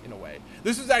wins in a way.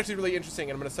 This is actually really interesting,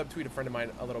 and I'm going to subtweet a friend of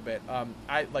mine a little bit.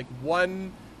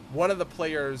 One of the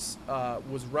players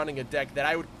was running a deck that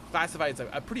I would classify as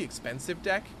a pretty expensive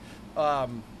deck,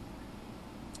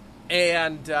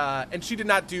 and she did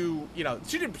not do,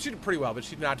 she did pretty well, but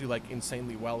she did not do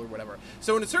insanely well or whatever.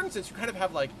 So in a certain sense, you kind of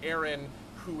have Aaron,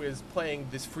 who is playing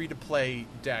this free to play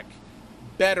deck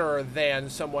better than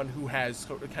someone who has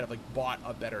kind of bought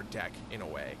a better deck in a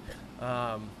way,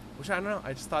 which I don't know.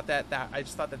 I just thought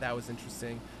that was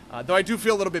interesting. Though I do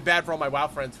feel a little bit bad for all my WoW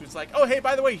friends who's oh, hey,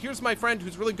 by the way, here's my friend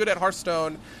who's really good at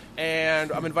Hearthstone,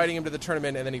 and I'm inviting him to the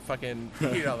tournament, and then he fucking,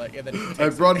 and then he I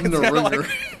brought in a ringer.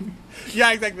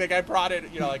 Yeah, exactly. I brought it,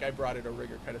 I brought in a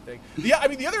ringer kind of thing. Yeah, I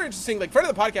mean, the other interesting, friend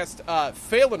of the podcast,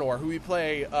 Phalanor, who we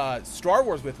play Star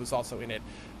Wars with, was also in it.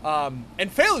 And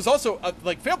Phal is also,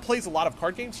 Phal plays a lot of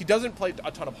card games. He doesn't play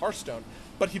a ton of Hearthstone,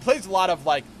 but he plays a lot of,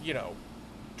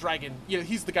 Dragon,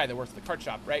 he's the guy that works at the card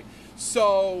shop, right?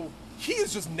 So he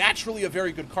is just naturally a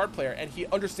very good card player, and he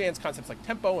understands concepts like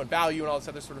tempo and value and all this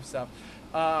other sort of stuff.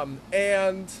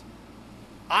 And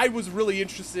I was really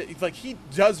interested. Like, he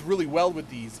does really well with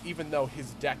these, even though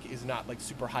his deck is not like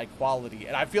super high quality.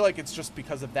 And I feel like it's just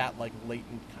because of that like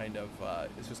latent kind of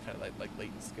it's just kind of like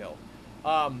latent skill.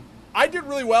 I did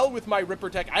really well with my Ripper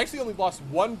deck. I actually only lost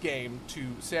one game to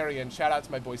Sarian. Shout out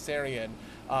to my boy Sarian,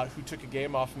 who took a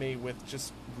game off me with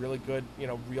just really good,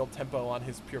 real tempo on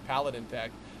his Pure Paladin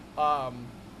deck.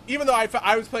 Even though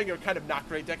I was playing a kind of not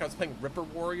great deck, I was playing Ripper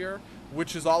Warrior,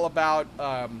 which is all about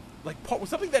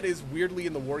something that is weirdly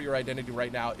in the Warrior identity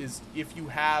right now is if you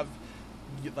have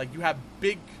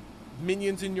big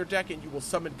minions in your deck and you will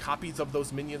summon copies of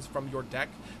those minions from your deck.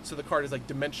 So the card is like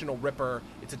Dimensional Ripper.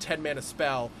 It's a 10 mana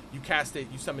spell. You cast it,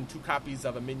 you summon 2 copies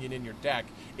of a minion in your deck.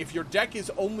 If your deck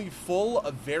is only full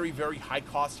of very, very high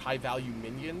cost, high value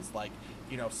minions, like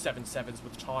 7/7s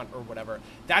with taunt or whatever,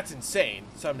 that's insane.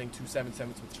 Summoning 2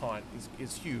 7/7s with taunt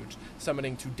is huge.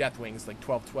 Summoning 2 Deathwings, like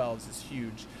 12/12s, is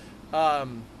huge. But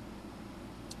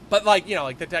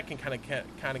the deck can kind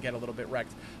of get a little bit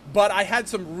wrecked. But I had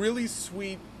some really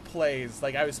sweet plays.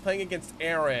 Like, I was playing against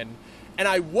Aaron, and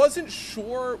I wasn't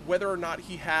sure whether or not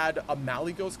he had a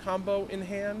Malygos combo in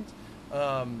hand,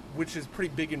 which is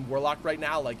pretty big in Warlock right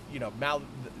now. Like,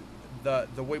 the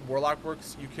way Warlock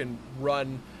works, you can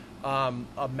run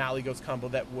a Malygos combo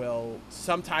that will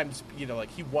sometimes,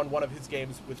 he won one of his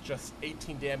games with just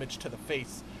 18 damage to the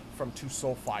face from 2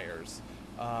 Soulfires.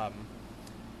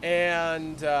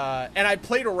 And I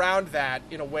played around that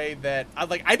in a way that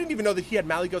I didn't even know that he had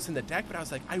Malygos in the deck, but I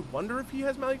was like, I wonder if he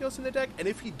has Malygos in the deck, and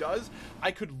if he does,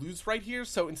 I could lose right here.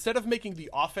 So instead of making the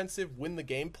offensive win the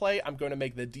game play, I'm going to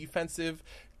make the defensive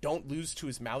don't lose to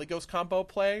his Malygos combo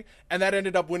play, and that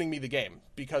ended up winning me the game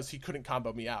because he couldn't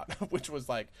combo me out, which was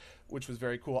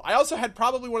very cool. I also had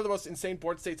probably one of the most insane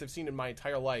board states I've seen in my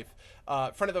entire life.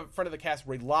 Front of the cast,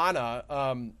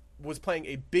 Raylana was playing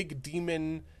a big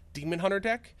Demon Hunter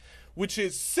deck, which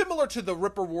is similar to the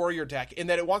Ripper Warrior deck in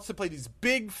that it wants to play these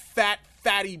big fat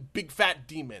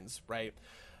demons, right?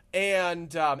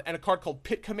 And a card called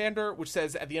Pit Commander, which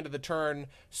says at the end of the turn,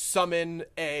 summon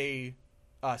a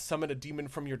demon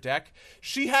from your deck.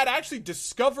 She had actually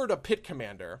discovered a Pit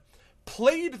Commander,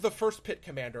 played the first Pit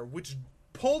Commander, which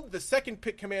pulled the second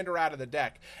Pit Commander out of the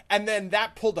deck, and then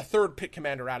that pulled the third Pit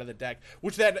Commander out of the deck,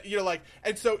 which then,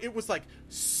 and so it was like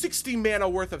 60 mana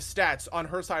worth of stats on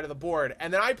her side of the board,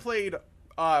 and then I played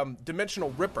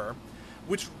Dimensional Ripper,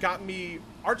 which got me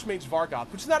Archmage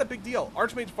Vargoth, which is not a big deal.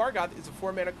 Archmage Vargoth is a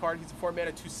 4 mana card. He's a 4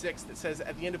 mana 2/6 that says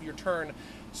at the end of your turn,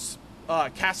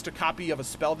 cast a copy of a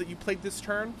spell that you played this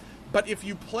turn, but if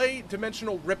you play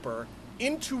Dimensional Ripper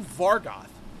into Vargoth,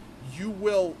 you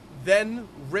will then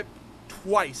rip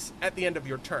twice at the end of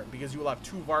your turn, because you will have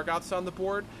 2 Vargoths on the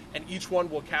board, and each one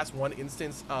will cast 1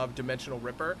 instance of Dimensional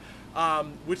Ripper,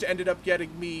 which ended up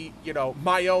getting me,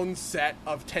 my own set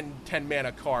of 10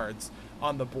 mana cards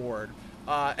on the board.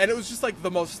 And it was just like the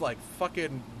most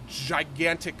fucking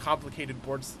gigantic, complicated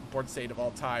board state of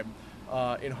all time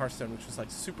in Hearthstone, which was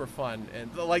super fun.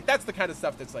 And that's the kind of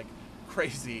stuff that's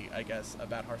crazy, I guess,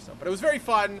 about Hearthstone. But it was very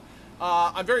fun.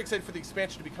 I'm very excited for the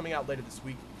expansion to be coming out later this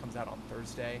week. It comes out on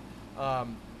Thursday.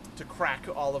 To crack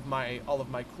all of my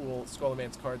cool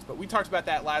Skullman's cards, but we talked about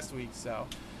that last week. So,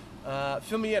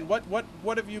 fill me in. What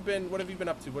have you been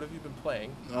up to? What have you been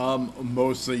playing?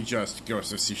 Mostly just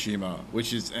Ghost of Tsushima,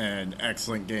 which is an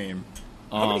excellent game.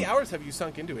 How many hours have you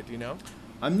sunk into it? Do you know?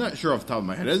 I'm not sure off the top of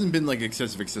my head. It hasn't been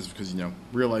excessive because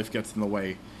real life gets in the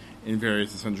way in various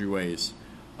and sundry ways.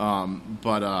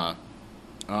 But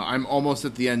I'm almost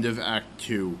at the end of Act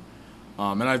 2.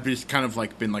 And I've just kind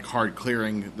of been hard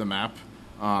clearing the map,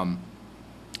 and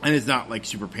it's not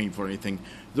super painful or anything.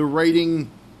 The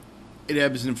writing, it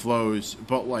ebbs and flows,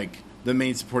 but the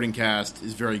main supporting cast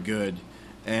is very good,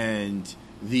 and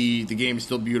the game is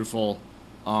still beautiful,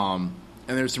 and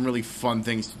there's some really fun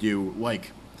things to do.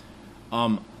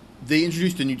 They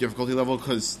introduced a new difficulty level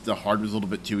because the hard was a little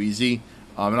bit too easy,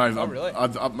 and I've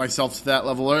upped myself to that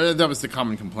level. That was the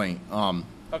common complaint.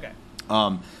 Okay.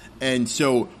 And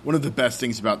so one of the best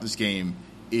things about this game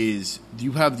is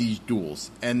you have these duels,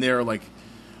 and they're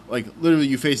literally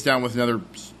you face down with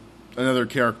another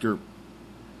character,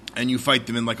 and you fight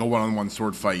them in a one-on-one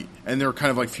sword fight, and they're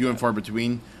kind of few and far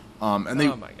between. And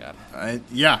oh my god!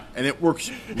 And it works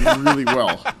really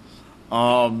well.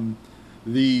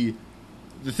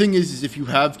 The thing is if you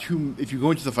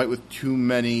go into the fight with too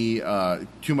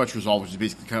much resolve, which is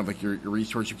basically kind of your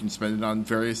resource, you can spend it on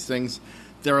various things.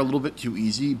 They're a little bit too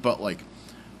easy, but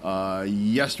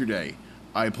yesterday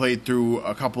I played through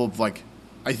a couple of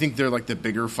I think they're like the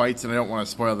bigger fights, and I don't want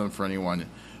to spoil them for anyone.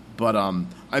 But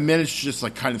I managed to just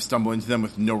like kind of stumble into them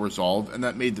with no resolve, and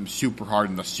that made them super hard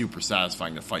and thus super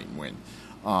satisfying to fight and win.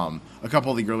 A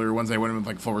couple of the earlier ones I went in with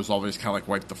like full resolve, I just kind of like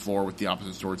wiped the floor with the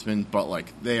opposite swordsman, but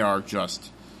like they are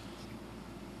just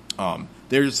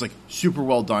they're just like super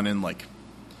well done, and like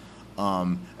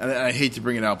and I hate to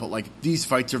bring it out, but like these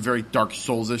fights are very Dark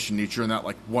Souls-ish in nature, in that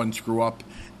like one screw up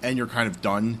and you're kind of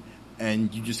done,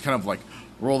 and you just kind of like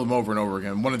roll them over and over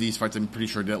again. One of these fights I'm pretty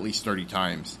sure did at least 30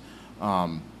 times.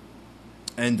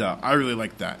 And I really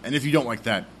like that. And if you don't like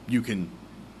that, you can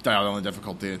dial down the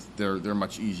difficulty. They're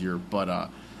much easier, but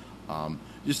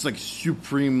just like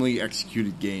supremely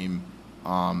executed game.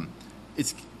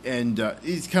 It's kind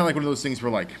of like one of those things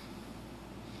where like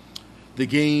the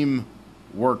game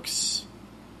works.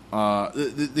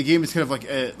 The game is kind of like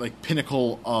a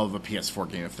pinnacle of a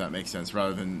PS4 game, if that makes sense,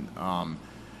 rather than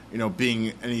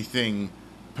being anything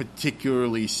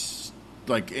particularly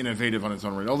like innovative on its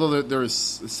own right. Although there is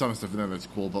some stuff in there that's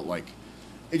cool, but like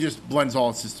it just blends all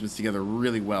its systems together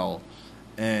really well,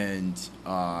 and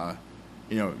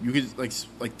you could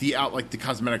the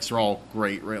cosmetics are all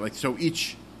great, right? Like so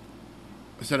each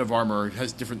set of armor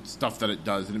has different stuff that it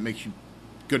does, and it makes you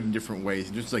good in different ways,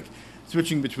 and just like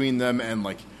switching between them and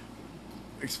like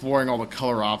exploring all the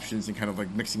color options and kind of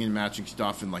like mixing and matching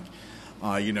stuff, and like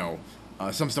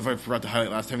some stuff I forgot to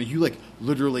highlight last time is you like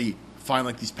literally find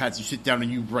like these pads, you sit down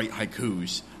and you write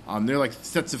haikus. They're like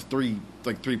sets of three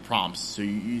prompts, so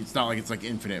it's not like it's like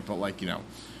infinite, but like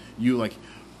you like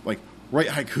write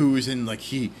haikus, and like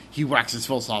he waxes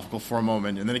philosophical for a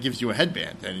moment, and then it gives you a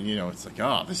headband, and it's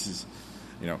like, this is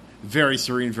very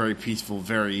serene, very peaceful,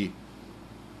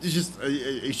 it's just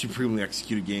a supremely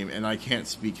executed game, and I can't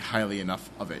speak highly enough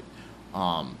of it.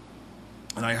 And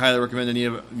I highly recommend any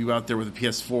of you out there with a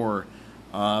PS4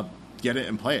 get it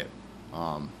and play it.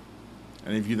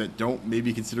 Any of you that don't,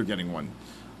 maybe consider getting one.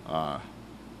 But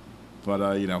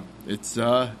it's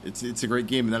a great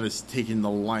game, and that has taken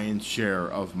the lion's share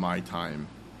of my time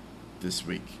this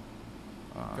week.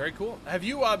 Very cool. Have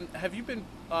you been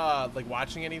like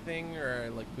watching anything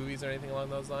or like movies or anything along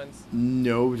those lines?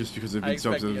 No, just because I've been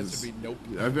so obsessed. The answer to be nope.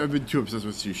 I've been too obsessed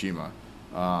with Tsushima.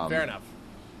 Fair enough.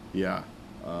 Yeah.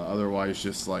 Otherwise,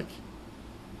 just like,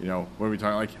 what are we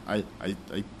talking? Like,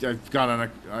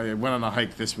 I went on a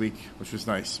hike this week, which was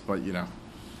nice, but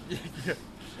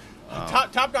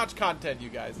top-notch content, you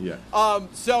guys. Yeah.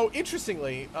 So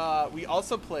interestingly, we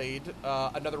also played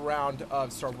another round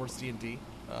of Star Wars D&D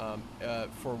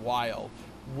for a while,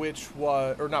 which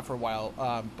was, or not for a while,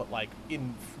 but like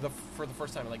for the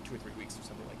first time in like 2 or 3 weeks or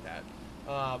something like that.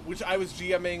 Which I was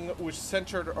GMing, which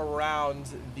centered around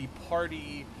the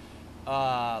party.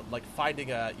 Like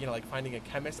finding a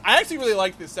chemist. I actually really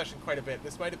liked this session quite a bit.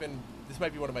 This might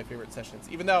be one of my favorite sessions,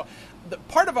 even though the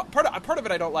part of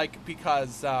it I don't like,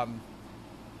 because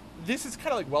this is kind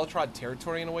of like well-trod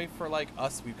territory in a way for like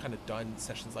us. We've kind of done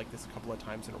sessions like this a couple of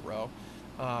times in a row,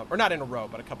 or not in a row,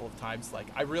 but a couple of times. Like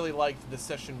I really liked the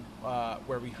session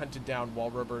where we hunted down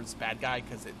Walrubber's bad guy,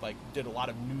 because it like did a lot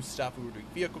of new stuff. We were doing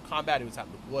vehicle combat. It was out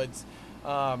in the woods,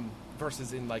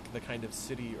 versus in like the kind of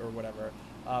city or whatever.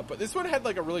 But this one had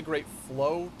like a really great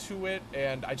flow to it,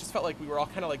 and I just felt like we were all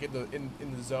kind of like in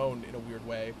the zone in a weird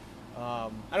way. I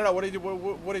don't know. What did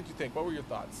you think? What were your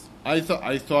thoughts? I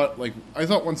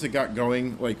thought once it got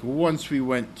going, like once we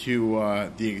went to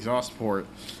the exhaust port,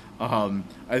 I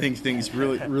think things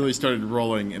really started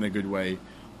rolling in a good way.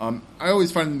 I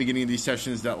always find in the beginning of these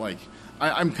sessions that like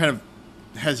I'm kind of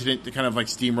hesitant to kind of like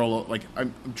steamroll. Like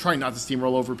I'm trying not to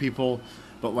steamroll over people,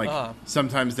 but like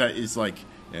sometimes that is like.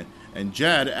 And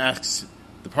Jad asks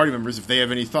the party members if they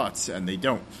have any thoughts, and they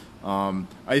don't.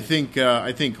 I think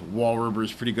Walrubber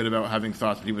is pretty good about having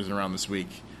thoughts, but he wasn't around this week.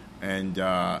 And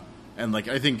like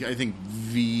I think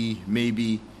V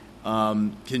maybe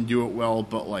can do it well,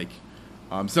 but like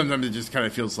sometimes it just kind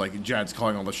of feels like Jad's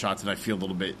calling all the shots, and I feel a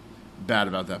little bit bad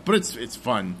about that. But it's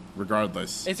fun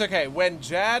regardless. It's okay when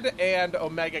Jad and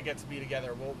Omega get to be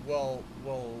together. We'll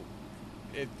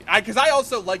because I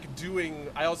also like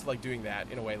doing that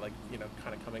in a way, like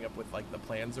kind of coming up with like the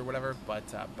plans or whatever, but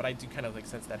I do kind of like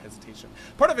sense that hesitation.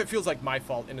 Part of it feels like my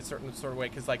fault in a certain sort of way,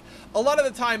 because like a lot of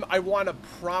the time I want to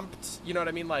prompt, you know what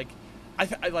I mean, like I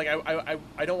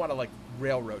don't want to like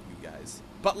railroad you guys,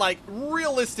 but like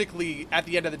realistically at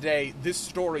the end of the day, this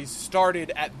story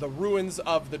started at the ruins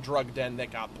of the drug den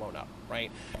that got blown up,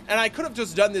 right? And I could have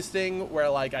just done this thing where,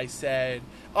 like, I said,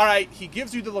 all right, he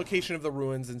gives you the location of the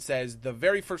ruins and says the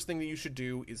very first thing that you should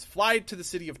do is fly to the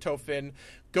city of Tofin,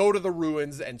 go to the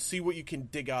ruins, and see what you can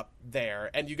dig up there.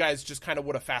 And you guys just kind of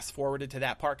would have fast-forwarded to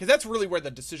that part, because that's really where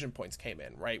the decision points came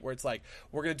in, right? Where it's like,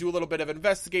 we're going to do a little bit of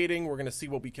investigating, we're going to see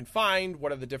what we can find,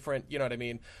 what are the different, you know what I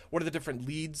mean? What are the different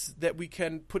leads that we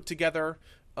can put together,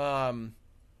 what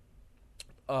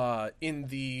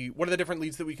are the different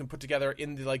leads that we can put together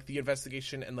in the, like, the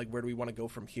investigation, and, like, where do we want to go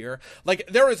from here? Like,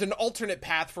 there is an alternate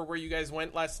path for where you guys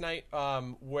went last night,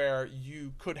 where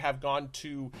you could have gone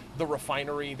to the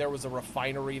refinery. There was a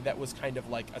refinery that was kind of,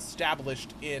 like,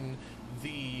 established in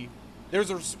the...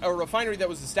 There's a refinery that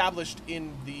was established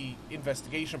in the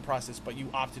investigation process, but you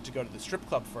opted to go to the strip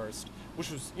club first, which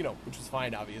was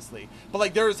fine, obviously. But,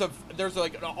 like, there's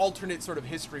like an alternate sort of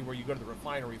history where you go to the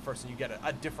refinery first and you get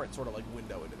a different sort of, like,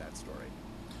 window into that story.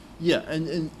 Yeah,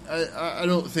 and I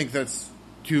don't think that's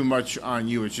too much on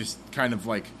you. It's just kind of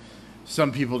like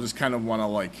some people just kind of want to,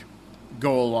 like,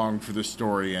 go along for the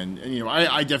story, and you know,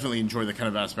 I definitely enjoy the kind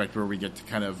of aspect where we get to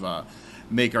kind of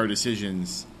make our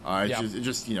decisions. It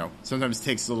just you know, sometimes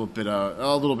takes a little bit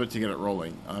to get it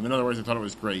rolling. In other words, I thought it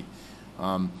was great.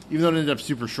 Even though it ended up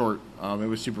super short, it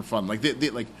was super fun. Like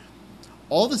like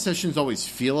all the sessions always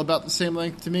feel about the same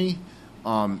length to me,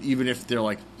 even if they're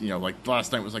like, you know, like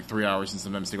last night was like 3 hours and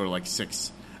sometimes they go to like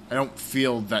 6. I don't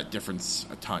feel that difference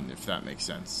a ton, if that makes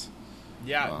sense.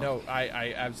 Yeah, no,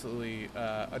 I absolutely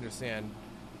understand.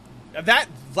 That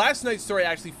last night's story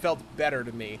actually felt better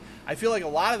to me. I feel like a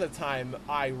lot of the time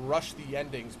I rush the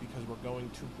endings because we're going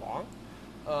too long,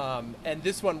 and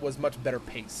this one was much better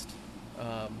paced,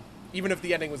 even if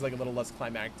the ending was like a little less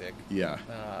climactic. Yeah.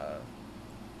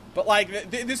 But like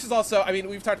this is also, I mean,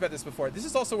 we've talked about this before. This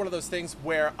is also one of those things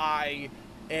where I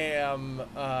am,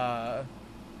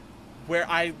 where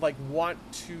I like want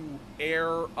to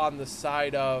err on the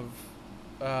side of,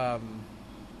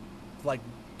 like,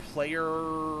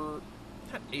 player,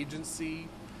 not agency,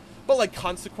 but like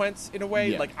consequence in a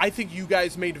way. Yeah. Like, I think you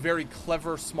guys made very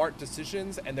clever, smart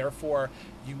decisions, and therefore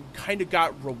you kind of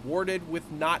got rewarded with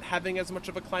not having as much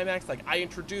of a climax. Like, I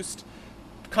introduced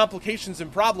complications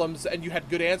and problems, and you had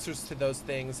good answers to those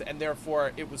things, and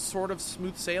therefore it was sort of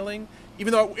smooth sailing,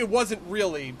 even though it wasn't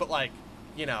really. But, like,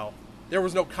 you know, there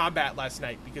was no combat last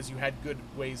night because you had good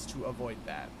ways to avoid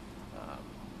that,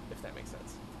 if that makes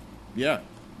sense. Yeah.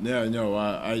 No.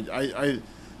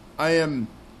 I am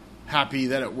happy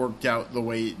that it worked out the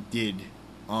way it did.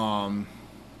 I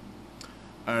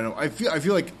don't know. I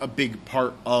feel like a big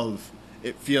part of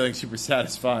it feeling super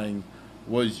satisfying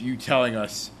was you telling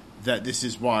us that this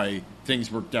is why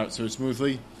things worked out so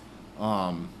smoothly.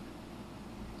 Otherwise,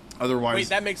 wait,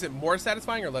 that makes it more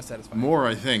satisfying or less satisfying? More,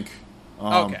 I think.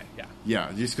 Okay, yeah.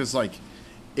 Yeah, just because, like,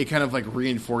 it kind of, like,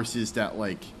 reinforces that,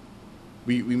 like,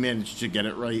 we managed to get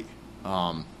it right.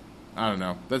 I don't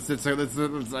know. That's I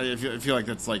feel like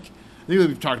that's, like, I think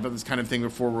we've talked about this kind of thing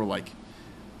before where, like,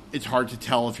 it's hard to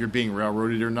tell if you're being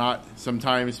railroaded or not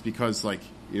sometimes because, like,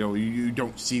 you know, you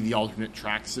don't see the alternate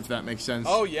tracks, if that makes sense.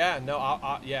 Oh, yeah. No,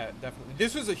 yeah, definitely.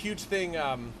 This was a huge thing.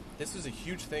 This was a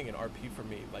huge thing in RP for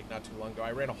me, like, not too long ago.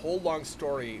 I ran a whole long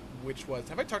story, which was...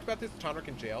 Have I talked about this? Tonrik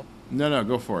in jail? No,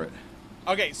 go for it.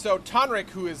 Okay, so Tonrik,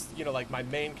 who is, you know, like, my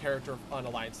main character on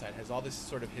Alliance side, has all this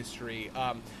sort of history.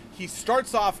 He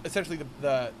starts off, essentially,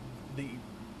 the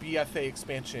BFA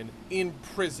expansion in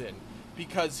prison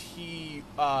because he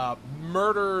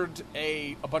murdered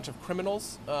a bunch of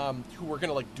criminals who were going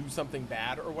to, like, do something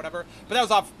bad or whatever. But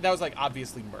that was like,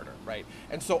 obviously murder, right?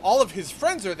 And so all of his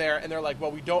friends are there, and they're like, well,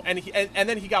 we don't... And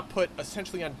then he got put,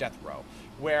 essentially, on death row,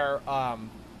 where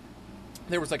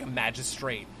there was, like, a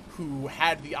magistrate who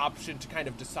had the option to kind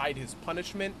of decide his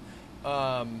punishment,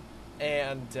 and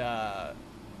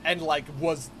like,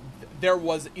 there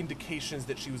was indications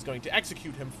that she was going to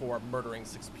execute him for murdering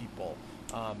 6 people,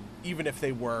 even if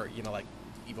they were, you know, like,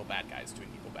 evil bad guys doing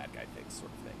evil bad guy things,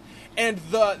 sort of thing. And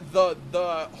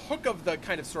the hook of the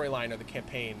kind of storyline or the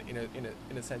campaign, in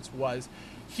a sense, was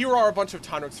here are a bunch of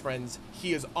Tonrik's friends.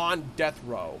 He is on death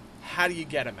row. How do you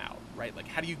get him out, right? Like,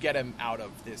 how do you get him out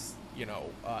of this, you know,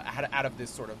 out of this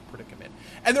sort of predicament?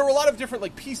 And there were a lot of different,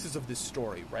 like, pieces of this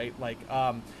story, right? Like,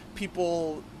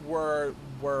 people were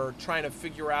trying to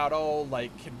figure out, oh,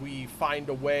 like, could we find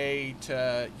a way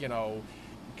to, you know,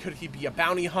 could he be a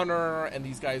bounty hunter? And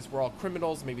these guys were all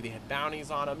criminals. Maybe they had bounties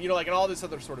on them, you know, like, and all this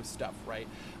other sort of stuff, right?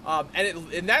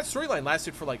 And that storyline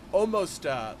lasted for, like, almost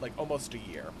a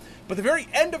year. But the very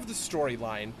end of the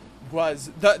storyline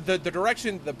was the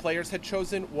direction the players had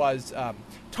chosen was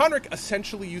Tonrik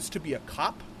essentially used to be a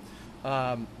cop.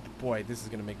 Boy, this is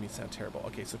going to make me sound terrible.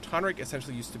 Okay, so Tonrik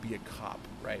essentially used to be a cop,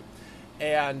 right?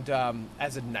 and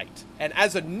as a knight. And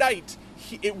as a knight,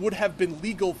 it would have been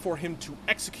legal for him to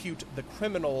execute the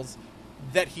criminals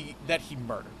that he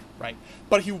murdered, right?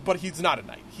 But he's not a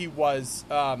knight. He was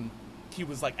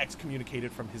like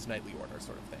excommunicated from his knightly order,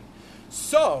 sort of thing.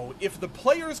 So, if the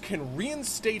players can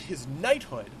reinstate his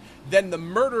knighthood, then the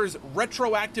murders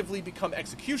retroactively become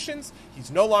executions.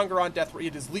 He's no longer on death row.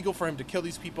 It is legal for him to kill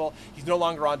these people. He's no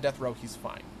longer on death row. He's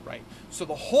fine, right? So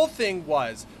the whole thing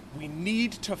was, we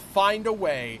need to find a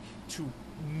way to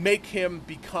make him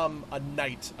become a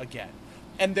knight again.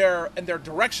 And their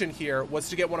direction here was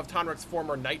to get one of Tonrick's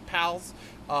former knight pals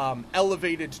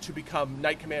elevated to become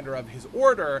knight commander of his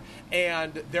order,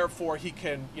 and therefore he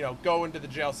can, go into the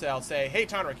jail cell, say, "Hey,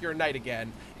 Tonrick, you're a knight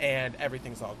again," and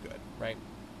everything's all good, right?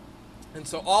 And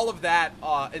so all of that,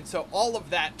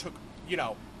 took,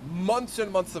 months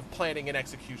and months of planning and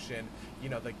execution.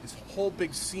 Like this whole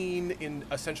big scene in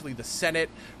essentially the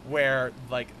Senate, where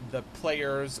like the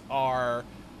players are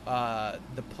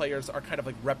kind of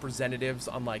like representatives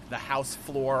on like the House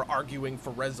floor arguing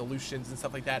for resolutions and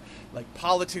stuff like that. Like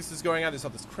politics is going on. There's all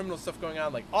this criminal stuff going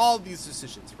on. Like all these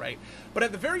decisions, right? But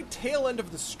at the very tail end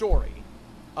of the story,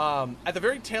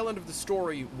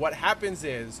 what happens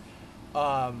is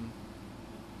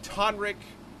Tonrick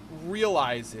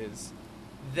realizes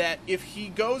that if he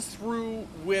goes through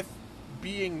with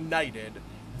being knighted,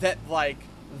 that like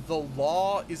the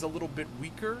law is a little bit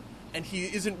weaker, and he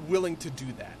isn't willing to do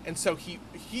that. And so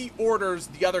he orders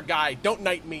the other guy, "Don't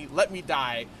knight me, let me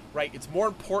die," right? It's more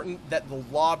important that the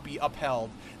law be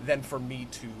upheld than for me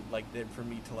to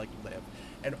live.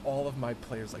 And all of my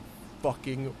players like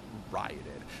fucking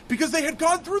rioted, because they had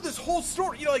gone through this whole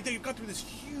story, they had gone through this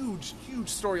huge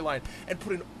storyline and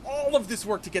put in all of this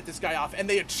work to get this guy off, and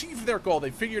they achieved their goal. They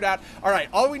figured out, all right,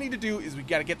 all we need to do is we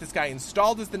got to get this guy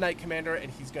installed as the knight commander,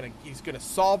 and he's gonna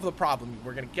solve the problem.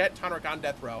 We're gonna get Tonrick on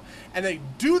death row, and they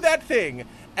do that thing,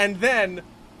 and then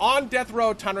on death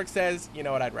row, Tonrick says, "You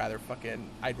know what? I'd rather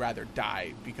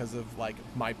die because of like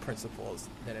my principles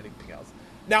than anything else."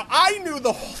 Now I knew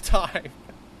the whole time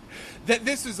that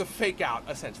this is a fake out,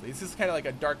 essentially. This is kind of like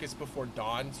a Darkest Before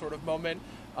Dawn sort of moment,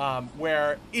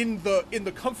 where in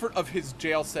the comfort of his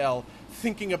jail cell,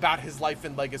 thinking about his life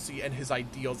and legacy and his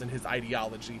ideals and his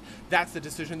ideology, that's the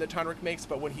decision that Tonrick makes.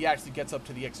 But when he actually gets up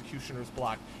to the executioner's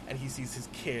block and he sees his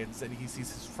kids and he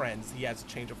sees his friends, he has a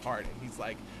change of heart, and he's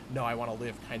like, "No, I want to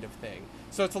live," kind of thing.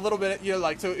 So it's a little bit,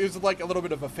 so it was like a little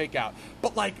bit of a fake out.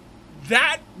 But like,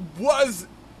 that was,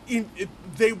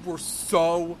 they were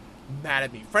so mad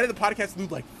at me. Friend of the podcast, Lou,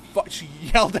 like, she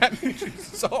yelled at me. She was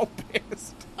so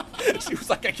pissed. She was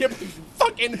like, "I can't believe you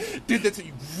fucking did this.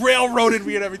 You railroaded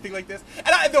me and everything like this."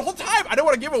 And the whole time, I don't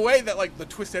want to give away that like the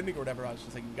twist ending or whatever. I was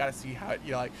just like, you gotta see how it,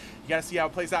 you gotta see how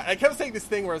it plays out. And I kept saying this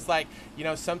thing where it's like,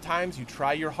 sometimes you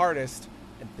try your hardest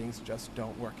and things just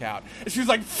don't work out. And she was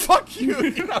like, "Fuck you,"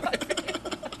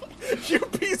 you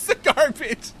piece of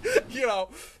garbage,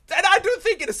 And I do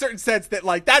think, in a certain sense, that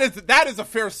like that is a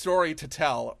fair story to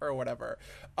tell or whatever.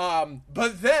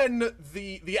 But then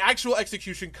the actual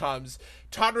execution comes.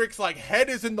 Tonrick's like head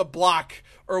is in the block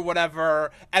or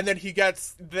whatever, and then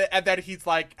he's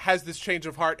like has this change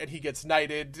of heart and he gets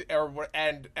knighted,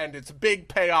 and it's a big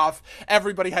payoff.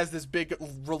 Everybody has this big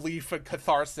relief and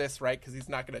catharsis, right? Because he's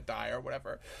not going to die or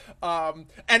whatever.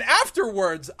 And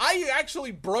afterwards, I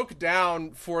actually broke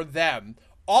down for them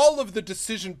all of the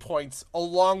decision points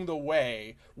along the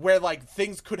way where like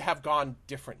things could have gone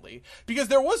differently, because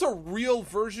there was a real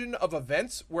version of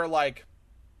events where like,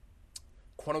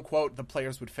 quote unquote, the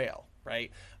players would fail,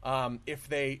 right? If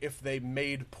they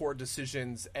made poor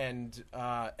decisions and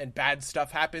bad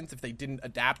stuff happens, if they didn't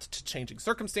adapt to changing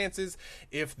circumstances,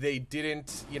 if they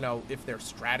didn't, if their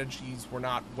strategies were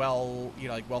not well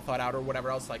thought out or whatever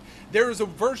else, like there is a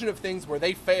version of things where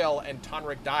they fail and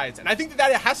Tonrick dies. And I think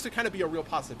that has to kind of be a real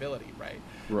possibility, right?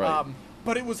 Right.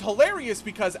 But it was hilarious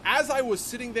because as I was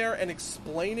sitting there and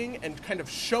explaining and kind of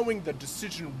showing the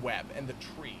decision web and the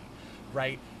tree,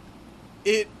 right,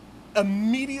 it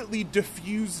immediately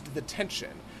diffused the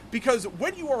tension. Because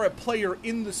when you are a player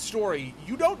in the story,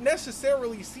 you don't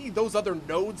necessarily see those other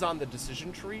nodes on the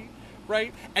decision tree,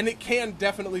 right? And it can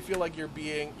definitely feel like you're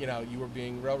being, you were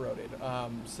being railroaded.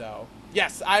 So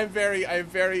yes, I'm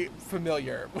very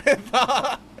familiar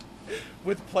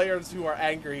with players who are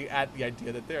angry at the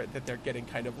idea that they're getting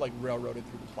kind of like railroaded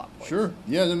through the plot points. Sure.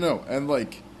 Yeah. No. And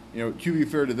like, to be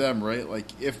fair to them, right? Like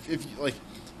if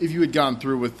you had gone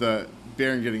through with the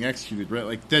Baron getting executed, right?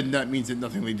 Like then that means that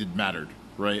nothing they did mattered,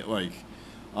 right? Like,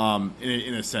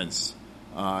 in a sense.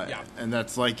 Yeah. And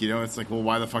that's like, it's like, well,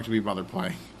 why the fuck do we bother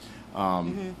playing?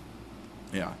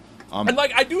 Yeah. And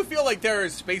like, I do feel like there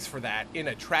is space for that in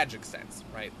a tragic sense,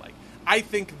 right? Like, I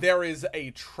think there is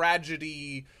a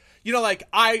tragedy. You know, like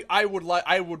I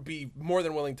would be more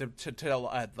than willing to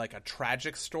tell like a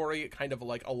tragic story, kind of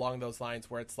like along those lines,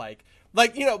 where it's like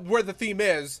you know, where the theme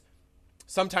is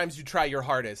sometimes you try your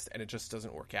hardest and it just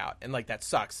doesn't work out, and like that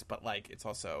sucks, but like it's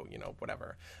also, you know,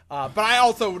 whatever. But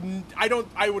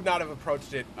I would not have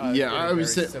approached it in a very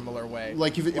similar way.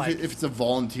 Like if it's a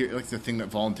volunteer, like the thing that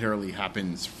voluntarily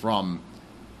happens from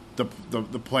the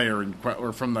player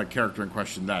or from the character in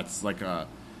question, that's like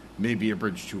maybe a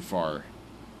bridge too far.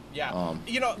 Yeah,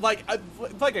 you know, like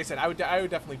I said, I would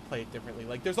definitely play it differently.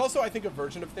 Like, there's also, I think, a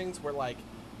version of things where, like,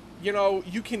 you know,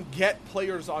 you can get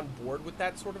players on board with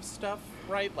that sort of stuff,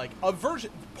 right? Like, a version,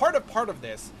 part of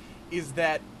this is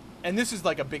that, and this is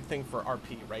like a big thing for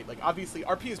RP, right? Like, obviously,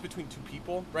 RP is between two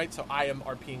people, right? So I am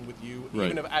RPing with you, right,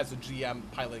 even if, as a GM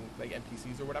piloting like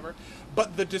NPCs or whatever.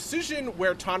 But the decision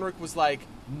where Tonrik was like,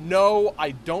 no,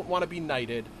 I don't want to be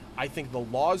knighted. I think the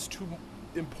law is too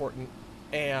important,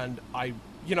 and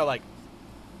you know,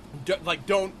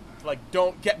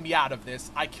 don't get me out of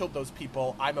this. I killed those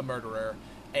people. I'm a murderer,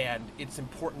 and it's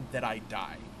important that I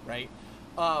die, right?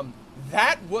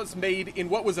 That was made in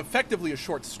what was effectively a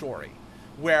short story,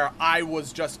 where I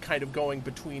was just kind of going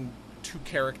between two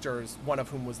characters, one of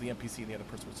whom was the NPC and the other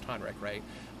person was Tonrik, right?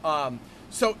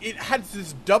 So it had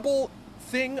this double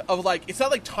thing of, like, it's not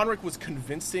like Tonrik was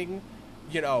convincing,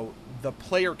 you know, the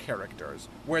player characters,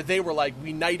 where they were like,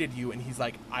 we knighted you, and he's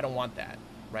like, I don't want that.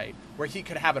 Right, where he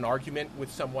could have an argument with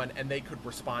someone and they could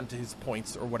respond to his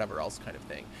points or whatever else kind of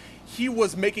thing. He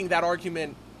was making that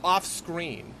argument off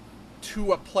screen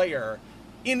to a player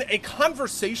in a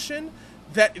conversation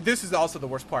that, this is also the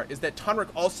worst part, is that Tonrik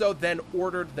also then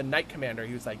ordered the Knight Commander.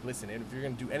 He was like, listen, if you're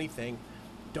going to do anything,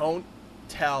 don't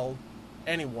tell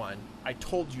anyone I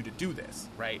told you to do this,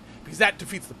 right? Because that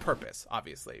defeats the purpose,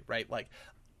 obviously, right?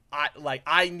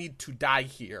 I need to die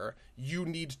here. You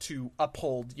need to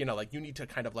uphold, you know, like, you need to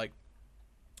kind of like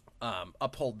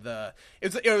uphold the.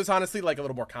 It was honestly like a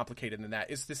little more complicated than that.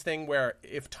 It's this thing where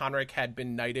if Tonrik had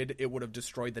been knighted, it would have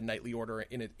destroyed the knightly order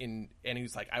and he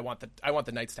was like, I want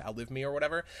the knights to outlive me or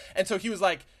whatever. And so he was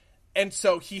like. And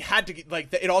so he had to,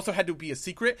 like, it also had to be a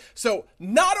secret. So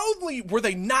not only were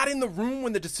they not in the room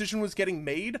when the decision was getting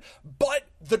made, but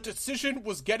the decision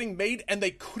was getting made and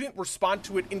they couldn't respond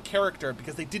to it in character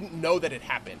because they didn't know that it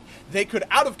happened. They could,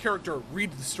 out of character,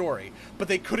 read the story, but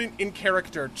they couldn't, in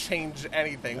character, change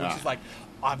anything, which is, like,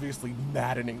 obviously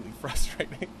maddeningly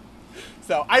frustrating.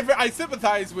 So I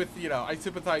sympathize with, you know,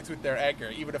 their anger,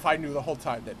 even if I knew the whole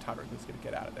time that Tonrik was going to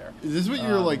get out of there. Is this what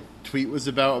your like tweet was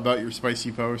about your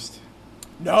spicy post?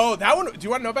 No, that one. Do you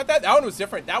want to know about that? That one was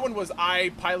different. That one was,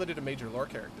 I piloted a major lore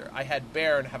character. I had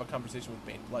Bairn have a conversation with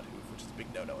Bane Bloodhoof, which is a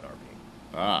big no-no in RP.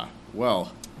 Ah,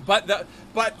 well.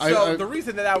 The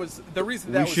reason that was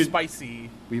spicy.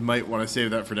 We might want to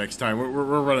save that for next time. We're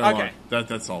running along.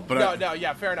 That's all. But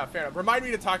yeah, fair enough. Remind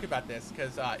me to talk about this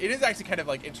because it is actually kind of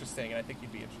like interesting, and I think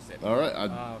you'd be interested. All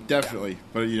right, definitely. Yeah.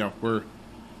 But you know,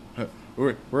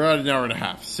 we're at an hour and a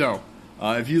half. So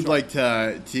if you'd like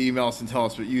to email us and tell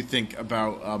us what you think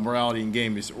about morality in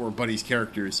games or Buddy's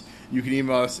characters, you can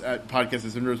email us at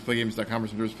podcast@sometimes.playgames.com or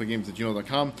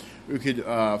sometimes.playgames@gmail.com. You could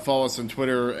follow us on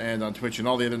Twitter and on Twitch and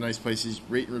all the other nice places.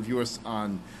 Rate and review us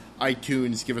on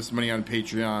iTunes. Give us money on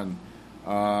Patreon.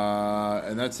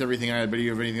 And that's everything I had. But do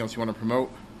you have anything else you want to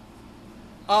promote?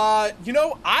 You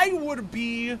know, I would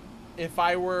be, if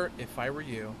I were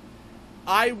you,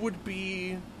 I would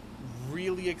be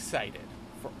really excited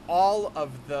for all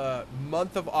of the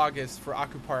month of August for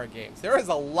Akupara Games. There is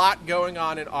a lot going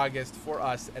on in August for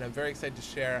us, and I'm very excited to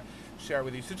share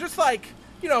with you. So just like,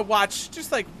 you know, watch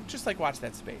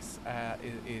that space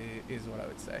is what I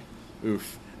would say.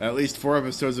 Oof. At least 4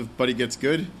 episodes of Buddy Gets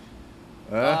Good.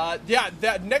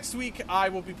 Next week I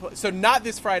will be so not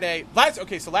this Friday.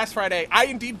 Last Friday I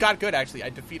indeed got good. Actually, I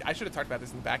should have talked about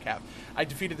this in the back half. I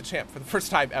defeated the champ for the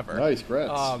first time ever. Nice,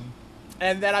 congrats.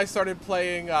 And then I started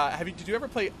playing. Did you ever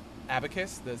play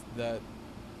Abacus? The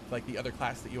other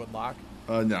class that you unlock?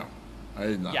 No, I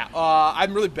did not. Yeah,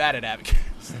 I'm really bad at Abacus.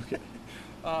 Okay.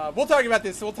 We'll talk about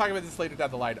this. We'll talk about this later down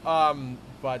the line.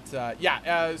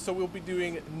 So we'll be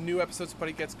doing new episodes of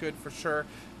Buddy Gets Good for sure.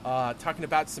 Talking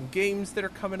about some games that are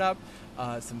coming up,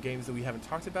 some games that we haven't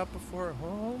talked about before.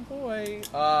 Oh boy!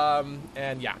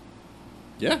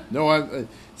 Yeah, no,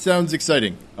 sounds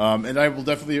exciting. And I can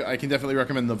definitely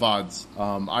recommend the VODs.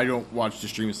 I don't watch the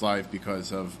streams live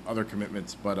because of other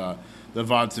commitments, but the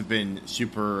VODs have been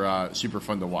super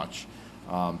fun to watch.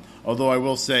 Although I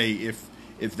will say, if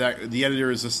the editor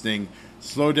is listening,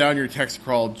 slow down your text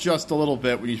crawl just a little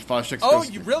bit when you flash text. Oh,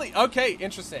 you really? Okay,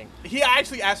 interesting. He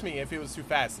actually asked me if it was too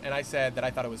fast, and I said that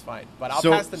I thought it was fine. But I'll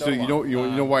pass the note along. You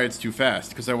know why it's too fast?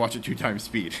 Because I watch it 2 times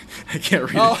speed. I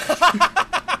can't read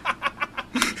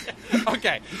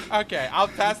it. Okay. I'll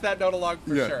pass that note along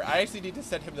for sure. I actually need to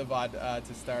send him the VOD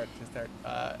to start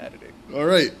editing. All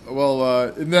right. Well,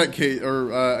 in that case,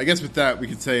 or I guess with that, we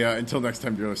could say until next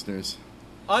time, dear listeners.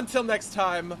 Until next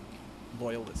time,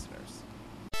 loyal listeners.